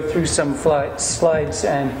quickly go through some slides,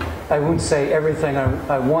 and I won't say everything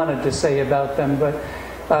I wanted to say about them, but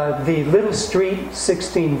the Little Street,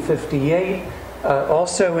 1658,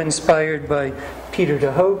 also inspired by Peter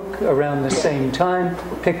de Hoogh around the same time,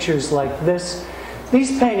 pictures like this.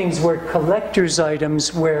 These paintings were collector's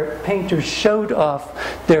items where painters showed off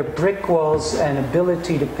their brick walls and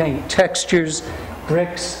ability to paint textures,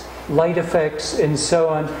 bricks, light effects, and so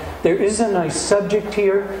on. There is a nice subject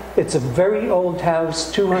here. It's a very old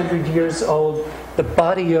house, 200 years old. The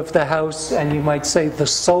body of the house, and you might say the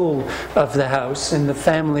soul of the house, and the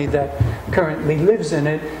family that currently lives in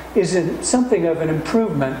it, is something of an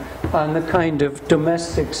improvement on the kind of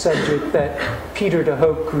domestic subject that Peter de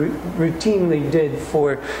Hoogh routinely did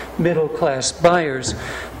for middle-class buyers.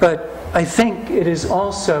 But I think it is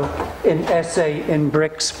also an essay in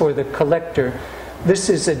bricks for the collector. This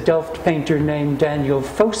is a Delft painter named Daniel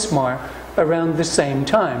Fosmar around the same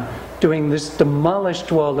time, doing this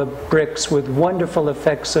demolished wall of bricks with wonderful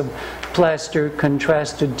effects of plaster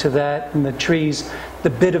contrasted to that, and the trees,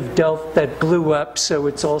 the bit of Delft that blew up, so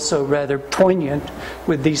it's also rather poignant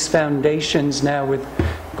with these foundations now with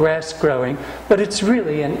grass growing. But it's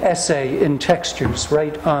really an essay in textures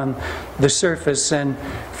right on the surface. And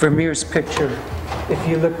Vermeer's picture, if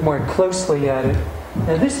you look more closely at it,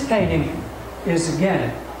 now this painting is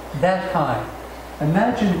again that high.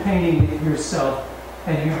 Imagine painting it yourself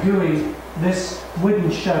and you're doing this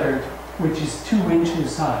wooden shutter which is 2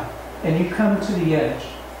 inches high, and you come to the edge,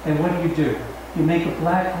 and what do? You make a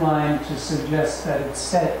black line to suggest that it's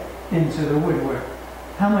set into the woodwork.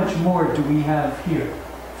 How much more do we have here?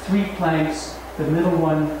 3 planks, the middle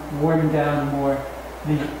one worn down more.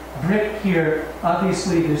 The brick here,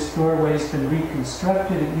 obviously this doorway's been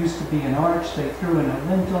reconstructed. It used to be an arch. They threw in a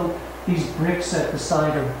lintel. These bricks at the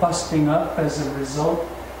side are busting up as a result.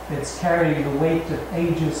 It's carrying the weight of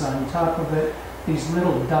ages on top of it. These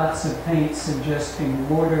little dots of paint suggesting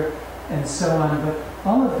mortar and so on. But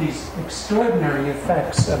all of these extraordinary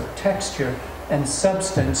effects of texture and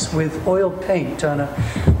substance with oil paint on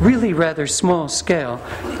a really rather small scale.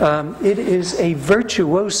 It is a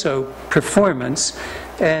virtuoso performance,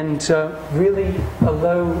 and really,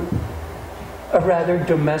 although a rather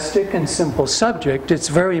domestic and simple subject. It's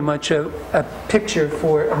very much a picture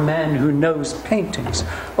for a man who knows paintings.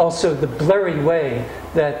 Also, the blurry way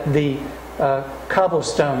that the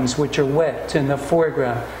cobblestones, which are wet in the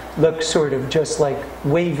foreground, look sort of just like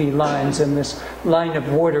wavy lines, and this line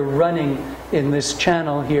of water running in this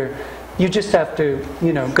channel here. You just have to,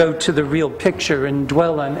 go to the real picture and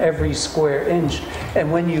dwell on every square inch.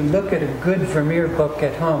 And when you look at a good Vermeer book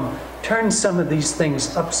at home, turn some of these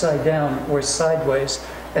things upside down or sideways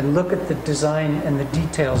and look at the design and the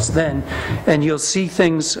details then. And you'll see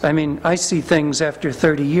things, I see things after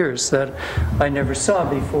 30 years that I never saw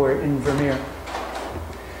before in Vermeer.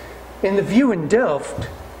 In the view in Delft,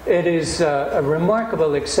 it is a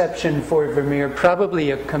remarkable exception for Vermeer,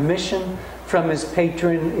 probably a commission from his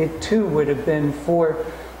patron. It too would have been 4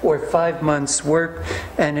 or 5 months' work,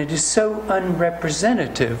 and it is so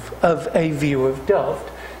unrepresentative of a view of Delft.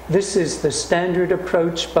 This is the standard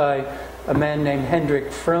approach by a man named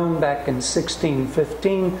Hendrik Vroom back in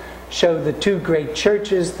 1615, showed the 2 great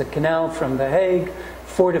churches, the canal from The Hague,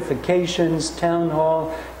 fortifications, town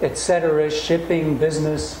hall, etc., shipping,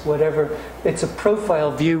 business, whatever. It's a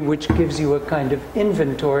profile view which gives you a kind of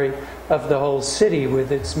inventory of the whole city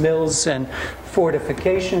with its mills and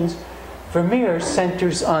fortifications. Vermeer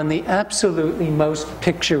centers on the absolutely most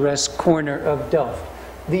picturesque corner of Delft.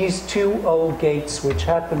 These 2 old gates, which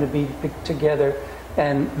happen to be together,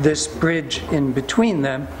 and this bridge in between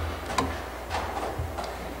them.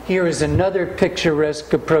 Here is another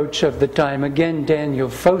picturesque approach of the time, again Daniel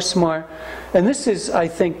Vosmar. And this is, I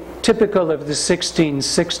think, typical of the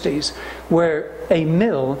 1660s, where a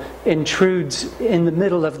mill intrudes in the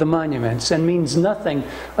middle of the monuments and means nothing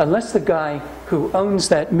unless the guy who owns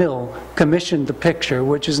that mill commissioned the picture,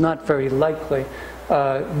 which is not very likely.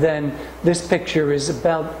 Then this picture is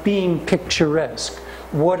about being picturesque.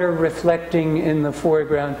 Water reflecting in the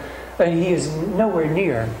foreground. And he is nowhere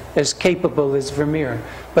near as capable as Vermeer,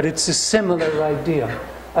 but it's a similar idea.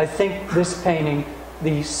 I think this painting,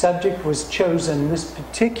 the subject was chosen, this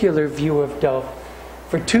particular view of Delft,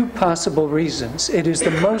 for 2 possible reasons. It is the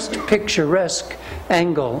most picturesque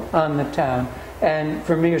angle on the town, and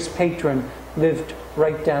Vermeer's patron lived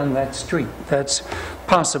right down that street. That's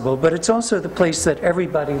possible, but it's also the place that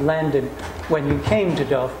everybody landed when you came to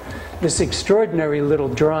Delft. This extraordinary little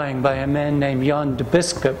drawing by a man named Jan de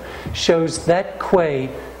Bisschop shows that quay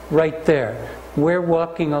right there. We're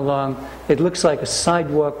walking along, it looks like a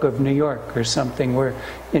sidewalk of New York or something. We're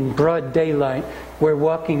in broad daylight. We're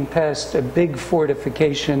walking past a big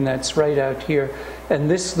fortification that's right out here. And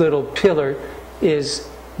this little pillar is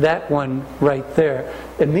that one right there.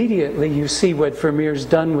 Immediately you see what Vermeer's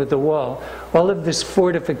done with the wall. All of this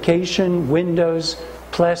fortification, windows,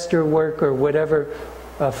 plaster work or whatever,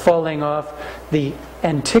 falling off, the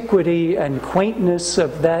antiquity and quaintness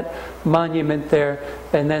of that monument there,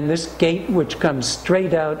 and then this gate which comes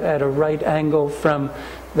straight out at a right angle from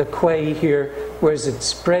the quay here, whereas it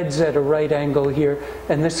spreads at a right angle here,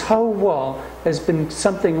 and this whole wall has been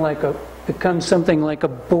become something like a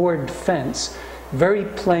board fence, very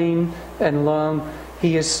plain and long.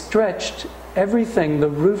 He has stretched everything, the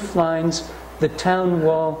roof lines, the town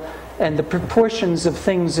wall, and the proportions of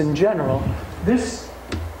things in general. This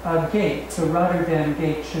gate, the Rotterdam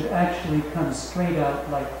gate, should actually come straight out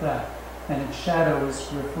like that, and its shadow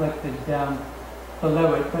is reflected down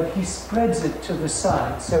below it, but he spreads it to the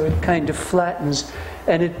side, so it kind of flattens,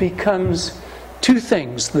 and it becomes 2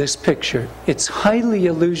 things, this picture. It's highly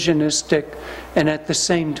illusionistic, and at the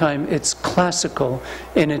same time it's classical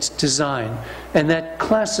in its design. And that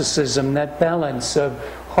classicism, that balance of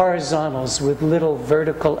horizontals with little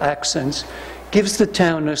vertical accents, gives the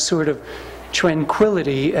town a sort of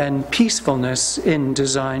tranquility and peacefulness in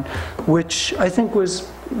design, which I think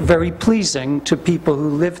was very pleasing to people who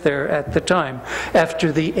lived there at the time.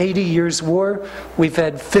 After the 80 Years' War, we've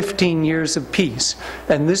had 15 years of peace,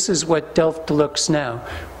 and this is what Delft looks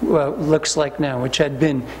like now, which had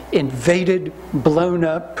been invaded, blown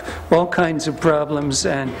up, all kinds of problems,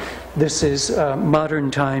 and this is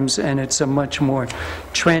modern times, and it's a much more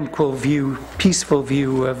tranquil view, peaceful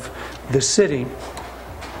view of the city.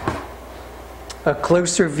 A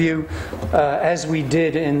closer view, as we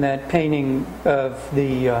did in that painting of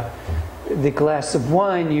the glass of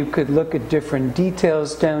wine, you could look at different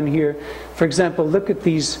details down here. For example, look at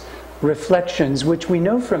these reflections, which we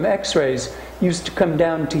know from X-rays used to come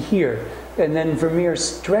down to here, and then Vermeer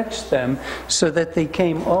stretched them so that they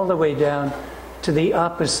came all the way down to the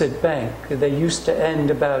opposite bank. They used to end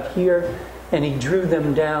about here, and he drew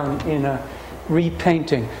them down in a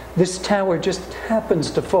repainting. This tower just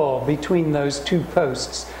happens to fall between those 2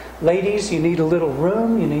 posts. Ladies, you need a little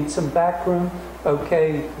room, you need some back room.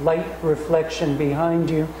 Okay, light reflection behind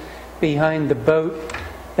you, behind the boat.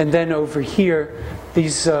 And then over here,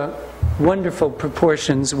 these wonderful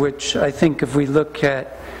proportions, which I think if we look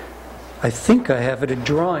at, I think I have it, a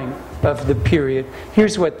drawing of the period.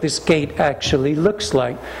 Here's what this gate actually looks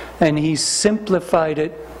like. And he simplified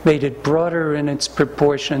it, made it broader in its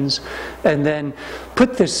proportions, and then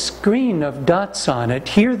put this screen of dots on it.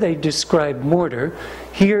 Here they describe mortar.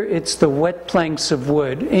 Here it's the wet planks of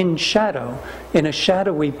wood in shadow, in a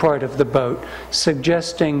shadowy part of the boat,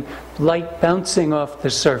 suggesting light bouncing off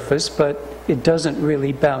the surface, but it doesn't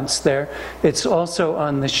really bounce there. It's also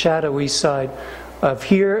on the shadowy side of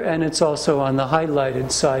here, and it's also on the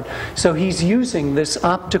highlighted side. So he's using this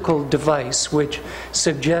optical device which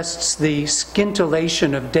suggests the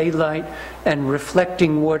scintillation of daylight and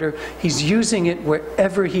reflecting water. He's using it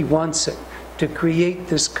wherever he wants it to create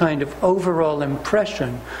this kind of overall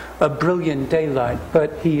impression of brilliant daylight.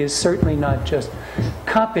 But he is certainly not just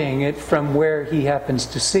copying it from where he happens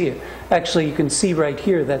to see it. Actually, you can see right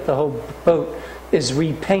here that the whole boat is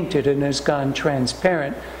repainted and has gone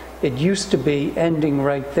transparent. It used to be ending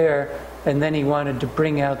right there, and then he wanted to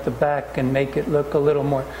bring out the back and make it look a little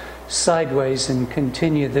more sideways and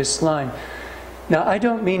continue this line. Now, I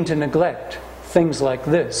don't mean to neglect things like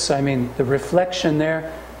this. I mean, the reflection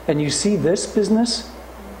there, and you see this business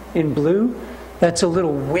in blue? That's a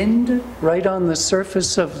little wind right on the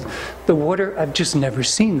surface of the water. I've just never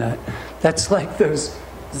seen that. That's like those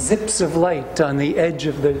zips of light on the edge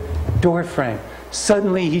of the door frame.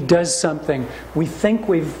 Suddenly he does something. We think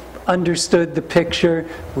we've understood the picture.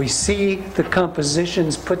 We see the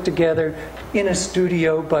compositions put together in a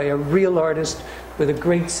studio by a real artist with a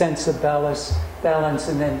great sense of balance,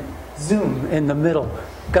 and then zoom in the middle,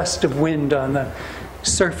 gust of wind on the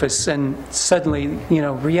surface, and suddenly, you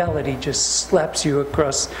know, reality just slaps you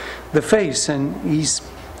across the face, and he's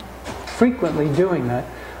frequently doing that.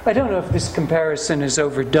 I don't know if this comparison is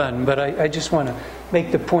overdone, but I just want to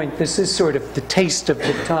make the point. This is sort of the taste of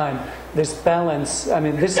the time. This balance, I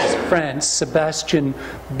mean, this is France, Sebastian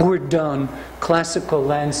Bourdon, classical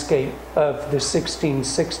landscape of the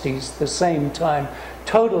 1660s, the same time,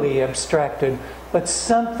 totally abstracted, but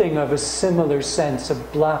something of a similar sense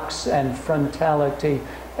of blocks and frontality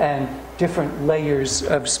and different layers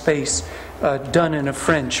of space done in a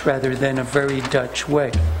French rather than a very Dutch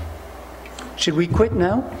way. Should we quit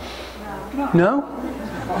now? No?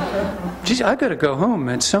 Geez, I got to go home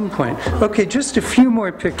at some point. Okay, just a few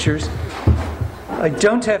more pictures. I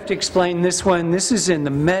don't have to explain this one. This is in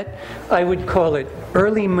the Met. I would call it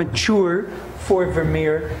early mature for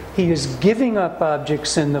Vermeer. He is giving up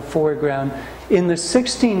objects in the foreground. In the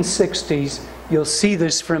 1660s, you'll see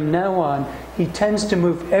this from now on, he tends to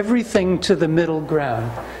move everything to the middle ground.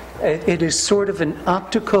 It is sort of an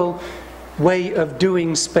optical way of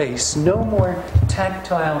doing space. No more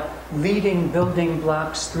tactile leading building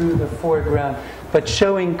blocks through the foreground, but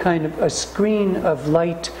showing kind of a screen of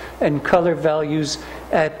light and color values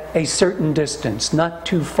at a certain distance, not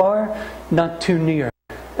too far, not too near.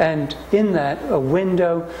 And in that, a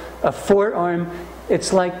window, a forearm.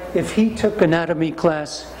 It's like if he took anatomy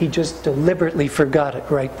class, he just deliberately forgot it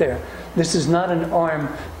right there. This is not an arm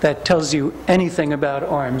that tells you anything about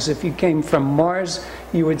arms. If you came from Mars,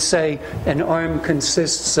 you would say an arm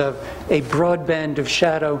consists of a broad band of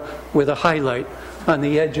shadow with a highlight on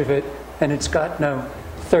the edge of it, and it's got no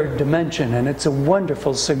third dimension. And it's a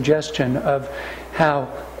wonderful suggestion of how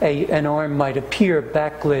an arm might appear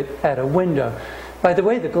backlit at a window. By the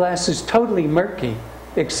way, the glass is totally murky,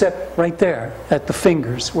 except right there at the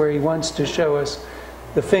fingers, where he wants to show us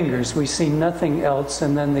the fingers. We see nothing else,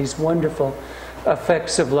 and then these wonderful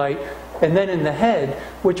effects of light. And then in the head,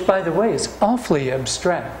 which, by the way, is awfully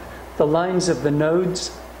abstract, the lines of the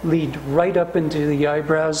nodes lead right up into the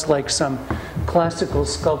eyebrows like some classical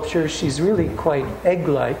sculpture. She's really quite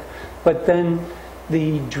egg-like. But then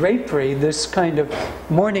the drapery, this kind of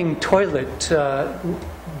morning toilet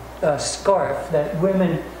scarf that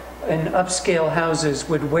women in upscale houses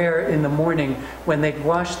would wear in the morning when they'd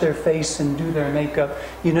wash their face and do their makeup.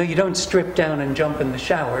 You know, you don't strip down and jump in the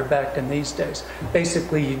shower back in these days.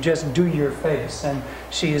 Basically, you just do your face. And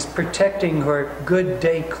she is protecting her good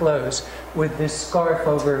day clothes with this scarf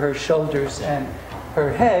over her shoulders and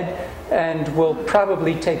her head, and will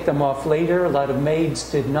probably take them off later. A lot of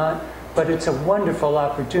maids did not. But it's a wonderful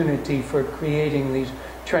opportunity for creating these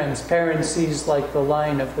transparencies, like the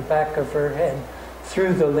line of the back of her head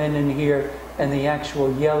through the linen here, and the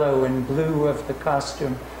actual yellow and blue of the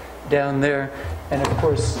costume down there. And of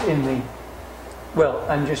course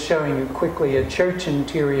I'm just showing you quickly a church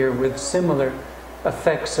interior with similar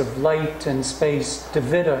effects of light and space. De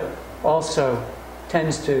Witte also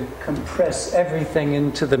tends to compress everything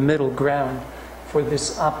into the middle ground for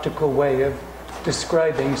this optical way of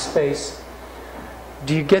describing space.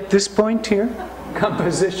 Do you get this point here?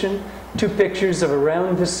 Composition, two pictures of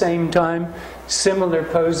around the same time, similar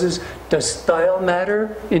poses. Does style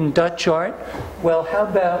matter in Dutch art? Well, how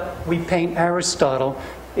about we paint Aristotle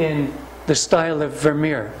in the style of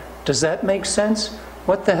Vermeer? Does that make sense?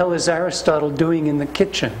 What the hell is Aristotle doing in the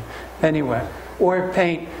kitchen anyway? Or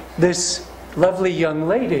paint this lovely young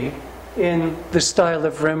lady in the style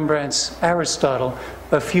of Rembrandt's Aristotle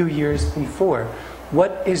a few years before.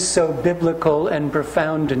 What is so biblical and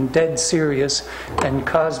profound and dead serious and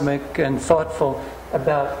cosmic and thoughtful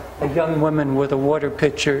about a young woman with a water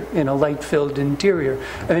pitcher in a light-filled interior?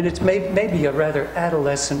 I mean, it's maybe a rather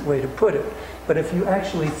adolescent way to put it, but if you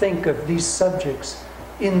actually think of these subjects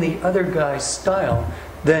in the other guy's style,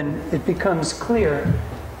 then it becomes clear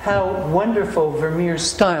how wonderful Vermeer's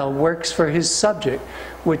style works for his subject,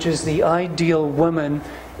 which is the ideal woman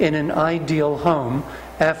in an ideal home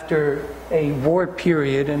after a war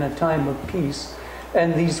period in a time of peace.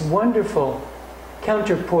 And these wonderful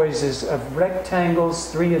counterpoises of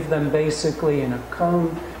rectangles, three of them basically, in a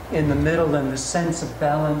cone in the middle, and the sense of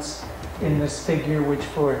balance in this figure, which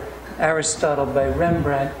for Aristotle by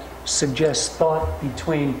Rembrandt suggests thought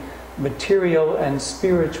between material and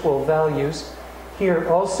spiritual values. Here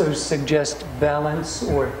also suggests balance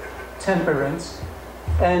or temperance.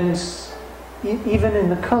 And even in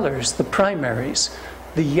the colors, the primaries,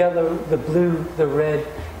 the yellow, the blue, the red.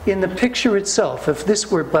 In the picture itself, if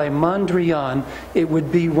this were by Mondrian, it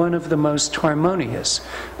would be one of the most harmonious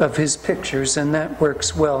of his pictures, and that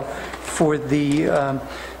works well for the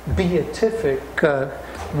beatific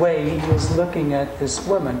way he is looking at this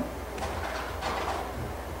woman.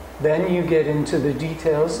 Then you get into the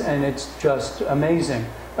details, and it's just amazing.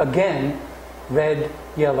 Again, red,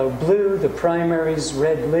 yellow, blue, the primaries,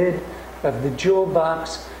 red lid of the jewel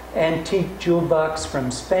box, antique jewel box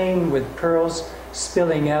from Spain with pearls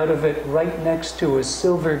spilling out of it right next to a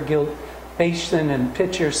silver gilt basin and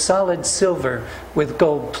pitcher, solid silver with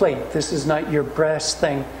gold plate. This is not your brass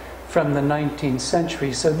thing from the 19th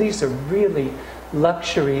century. So these are really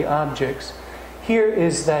luxury objects. Here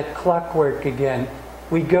is that clockwork again.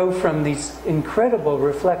 We go from these incredible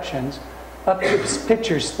reflections up to this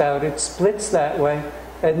pitcher spout. It splits that way,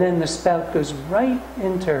 and then the spout goes right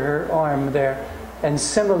into her arm there. And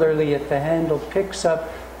similarly at the handle, picks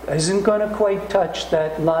up, isn't going to quite touch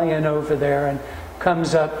that lion over there, and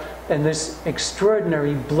comes up, and this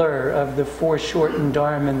extraordinary blur of the foreshortened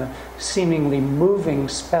arm and the seemingly moving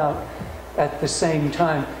spout at the same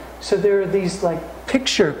time. So there are these like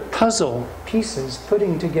picture puzzle pieces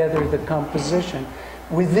putting together the composition,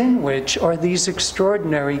 within which are these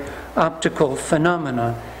extraordinary optical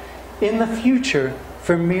phenomena. In the future,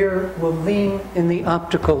 Vermeer will lean in the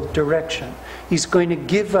optical direction. He's going to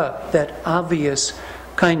give up that obvious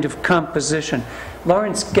kind of composition.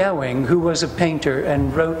 Lawrence Gowing, who was a painter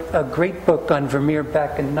and wrote a great book on Vermeer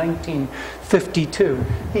back in 1952,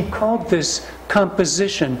 he called this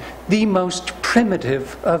composition the most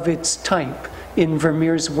primitive of its type in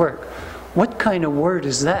Vermeer's work. What kind of word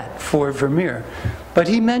is that for Vermeer? But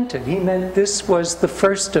he meant it. He meant this was the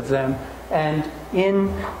first of them. And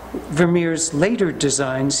in Vermeer's later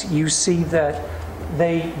designs, you see that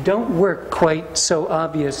they don't work quite so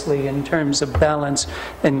obviously in terms of balance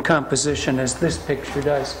and composition as this picture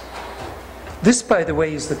does. This, by the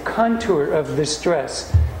way, is the contour of this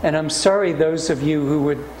dress. And I'm sorry those of you who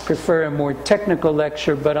would prefer a more technical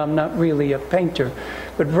lecture, but I'm not really a painter.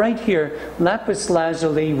 But right here, lapis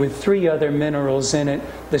lazuli with 3 other minerals in it.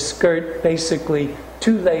 The skirt, basically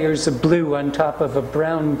 2 layers of blue on top of a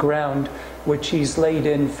brown ground, which he's laid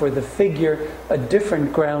in for the figure, a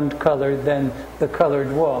different ground color than the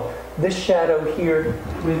colored wall. This shadow here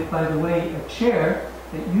with, by the way, a chair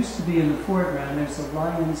that used to be in the foreground. There's a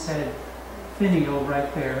lion's head finial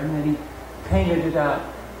right there, and then he painted it out.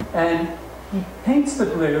 And he paints the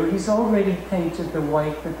blue. He's already painted the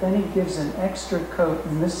white, but then he gives an extra coat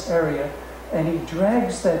in this area, and he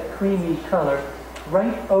drags that creamy color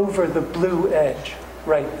right over the blue edge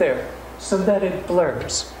right there so that it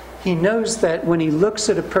blurs. He knows that when he looks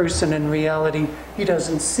at a person in reality, he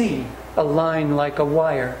doesn't see a line like a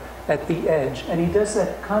wire at the edge. And he does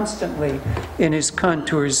that constantly in his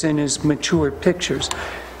contours, in his mature pictures.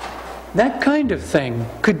 That kind of thing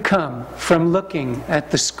could come from looking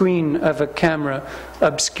at the screen of a camera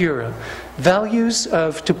obscura. Values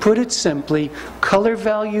of, to put it simply, color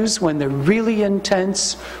values when they're really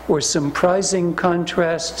intense or surprising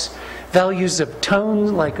contrasts, values of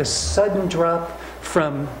tone like a sudden drop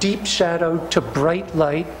from deep shadow to bright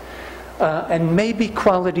light, and maybe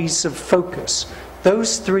qualities of focus.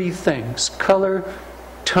 Those three things, color,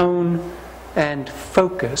 tone, and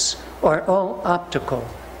focus, are all optical.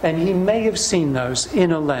 And he may have seen those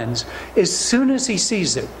in a lens. As soon as he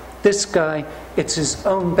sees it, this guy, it's his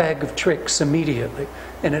own bag of tricks immediately.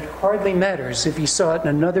 And it hardly matters if he saw it in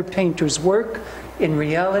another painter's work, in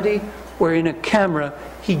reality, or in a camera.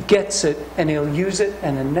 He gets it and he'll use it,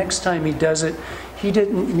 and the next time he does it, he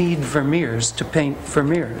didn't need Vermeers to paint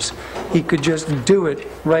Vermeers. He could just do it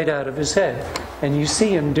right out of his head. And you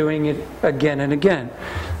see him doing it again and again.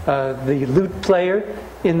 The lute player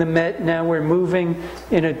in the Met, now we're moving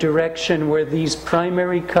in a direction where these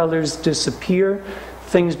primary colors disappear.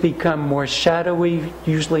 Things become more shadowy,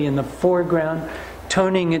 usually in the foreground,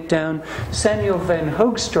 toning it down. Samuel van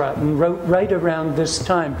Hoogstraten wrote right around this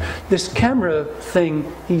time, this camera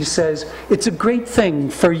thing, he says, it's a great thing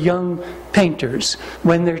for young painters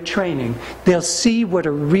when they're training. They'll see what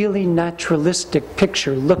a really naturalistic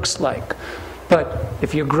picture looks like. But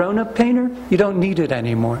if you're a grown-up painter, you don't need it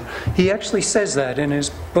anymore. He actually says that in his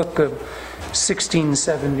book of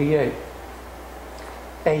 1678.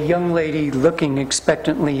 A young lady looking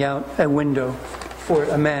expectantly out a window for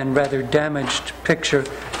a man, rather damaged picture.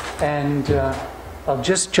 And I'll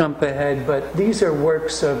just jump ahead, but these are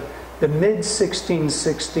works of the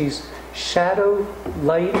mid-1660s. Shadow,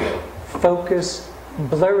 light, focus,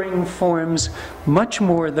 blurring forms, much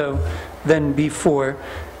more, though, than before.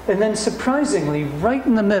 And then surprisingly, right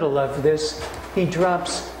in the middle of this, he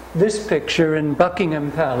drops this picture in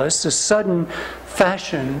Buckingham Palace, a sudden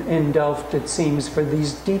fashion in Delft, it seems, for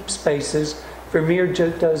these deep spaces. Vermeer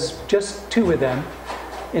does just two of them,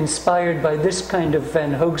 inspired by this kind of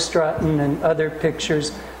Van Hoogstraten and other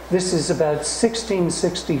pictures. This is about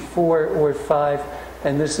 1664 or 5,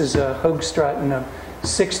 and this is a Hoogstraten of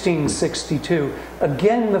 1662.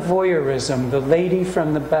 Again, the voyeurism, the lady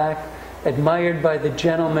from the back, admired by the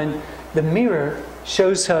gentleman. The mirror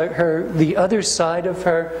shows her the other side of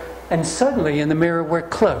her, and suddenly in the mirror we're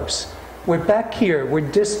close. We're back here, we're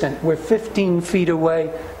distant, we're 15 feet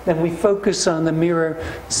away, then we focus on the mirror,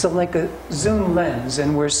 so like a zoom lens,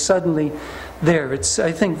 and we're suddenly there. It's,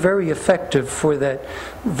 I think, very effective for that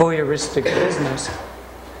voyeuristic business.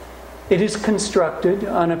 It is constructed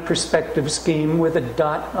on a perspective scheme with a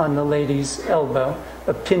dot on the lady's elbow,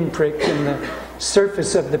 a pinprick in the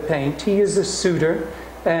surface of the paint. He is a suitor,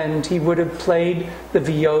 and he would have played the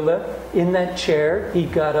viola in that chair. He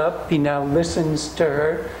got up, he now listens to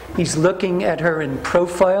her. He's looking at her in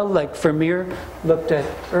profile, like Vermeer looked at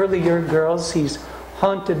earlier girls. He's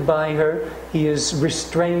haunted by her. He is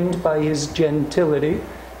restrained by his gentility.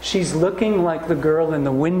 She's looking like the girl in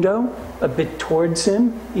the window, a bit towards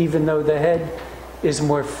him, even though the head is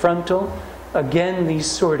more frontal. Again, these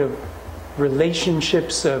sort of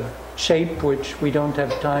relationships of shape, which we don't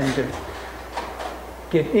have time to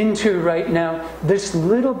get into right now. This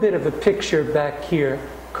little bit of a picture back here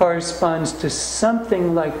corresponds to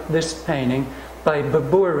something like this painting by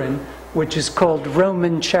Baburin, which is called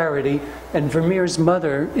Roman Charity, and Vermeer's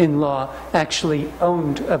mother-in-law actually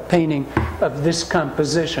owned a painting of this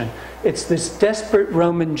composition. It's this desperate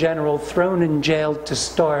Roman general thrown in jail to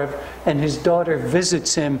starve, and his daughter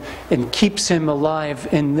visits him and keeps him alive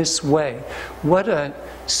in this way. What a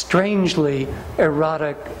strangely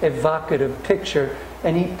erotic, evocative picture.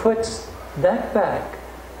 And he puts that back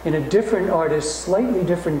in a different artist, slightly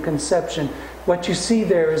different conception. What you see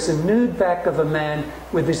there is a nude back of a man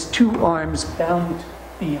with his two arms bound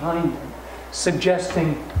behind him,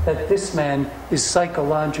 suggesting that this man is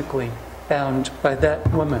psychologically bound by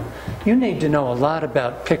that woman. You need to know a lot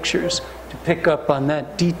about pictures to pick up on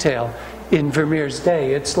that detail in Vermeer's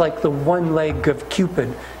day. It's like the one leg of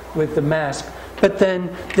Cupid with the mask. But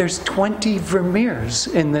then there's 20 Vermeers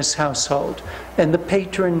in this household, and the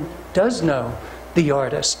patron does know the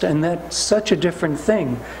artist, and that's such a different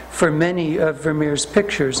thing for many of Vermeer's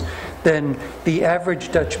pictures than the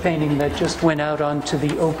average Dutch painting that just went out onto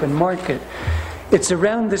the open market. It's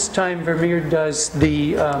around this time Vermeer does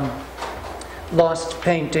the lost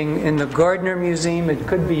painting in the Gardner Museum. It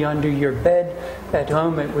could be under your bed at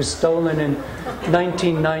home. It was stolen in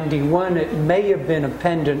 1991. It may have been a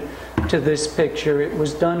pendant to this picture. It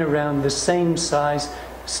was done around the same size,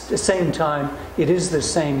 same time. It is the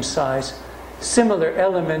same size. Similar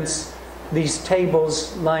elements. These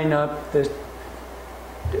tables line up. The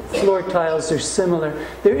floor tiles are similar.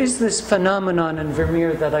 There is this phenomenon in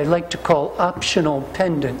Vermeer that I like to call optional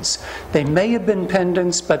pendants. They may have been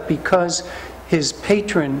pendants, but because his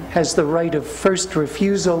patron has the right of first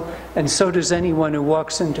refusal, and so does anyone who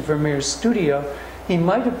walks into Vermeer's studio, he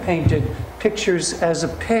might have painted pictures as a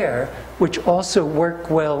pair, which also work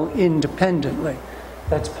well independently.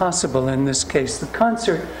 That's possible in this case. The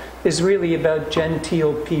concert is really about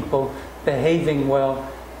genteel people behaving well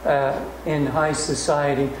in high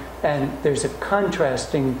society, and there's a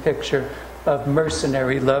contrasting picture of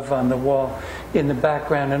mercenary love on the wall in the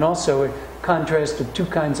background, and also a contrast of two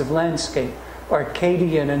kinds of landscape,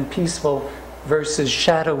 Arcadian and peaceful versus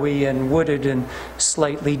shadowy and wooded and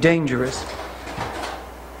slightly dangerous.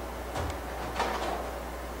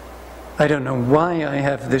 I don't know why I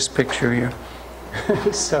have this picture here.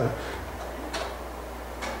 So,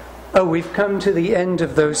 oh, we've come to the end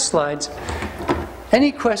of those slides.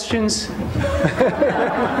 Any questions?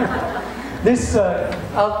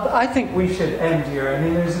 I think we should end here. I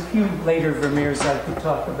mean, there's a few later Vermeers I could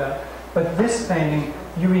talk about. But this painting,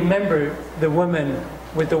 you remember the woman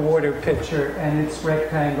with the water pitcher and its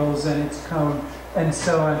rectangles and its cone and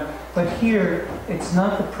so on. But here, it's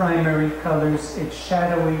not the primary colors, it's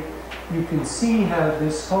shadowy. You can see how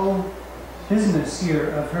this whole business here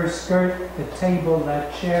of her skirt, the table,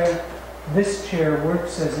 that chair, this chair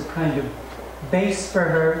works as a kind of base for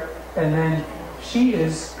her, and then she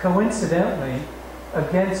is coincidentally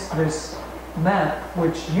against this map,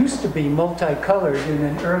 which used to be multicolored in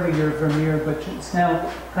an earlier Vermeer, but it's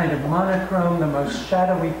now kind of monochrome. The most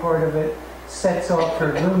shadowy part of it sets off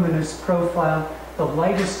her luminous profile. The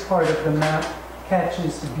lightest part of the map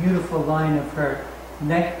catches the beautiful line of her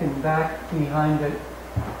neck and back behind it.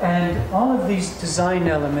 And all of these design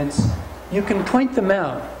elements, you can point them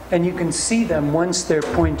out and you can see them once they're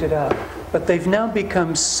pointed out, but they've now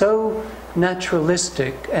become so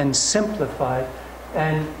naturalistic and simplified,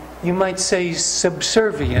 and you might say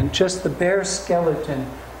subservient, just the bare skeleton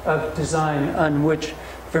of design on which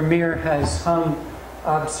Vermeer has hung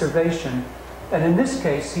observation. And in this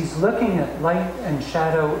case, he's looking at light and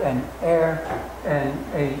shadow and air and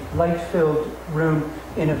a light-filled room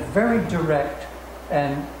in a very direct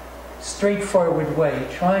and straightforward way,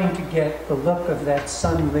 trying to get the look of that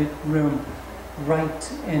sunlit room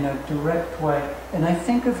right in a direct way. And I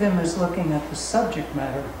think of him as looking at the subject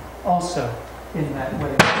matter also in that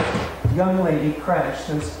way. Young lady crashed.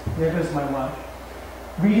 There goes my watch.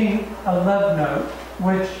 Reading a love note,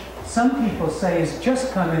 which some people say has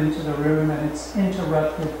just come into the room and it's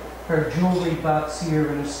interrupted her jewelry box here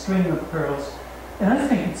and a string of pearls. And I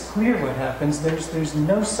think it's clear what happens. There's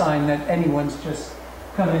no sign that anyone's just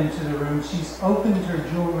come into the room. She's opened her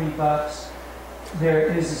jewelry box. There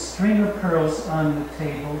is a string of pearls on the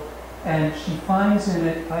table, and she finds in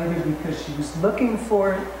it either because she was looking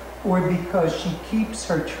for it or because she keeps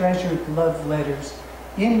her treasured love letters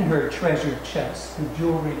in her treasured chest, the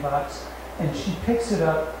jewelry box, and she picks it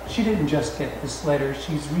up. She didn't just get this letter.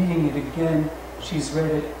 She's reading it again. She's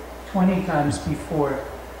read it 20 times before.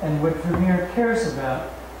 And what Vermeer cares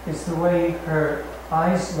about is the way her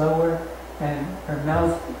eyes lower and her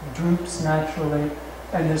mouth droops naturally,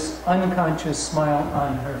 and this unconscious smile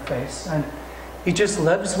on her face. And he just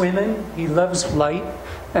loves women, he loves light,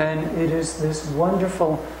 and it is this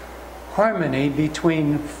wonderful harmony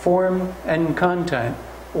between form and content,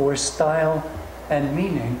 or style and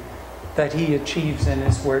meaning, that he achieves in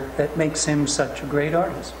his work that makes him such a great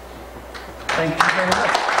artist. Thank you very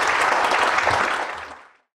much.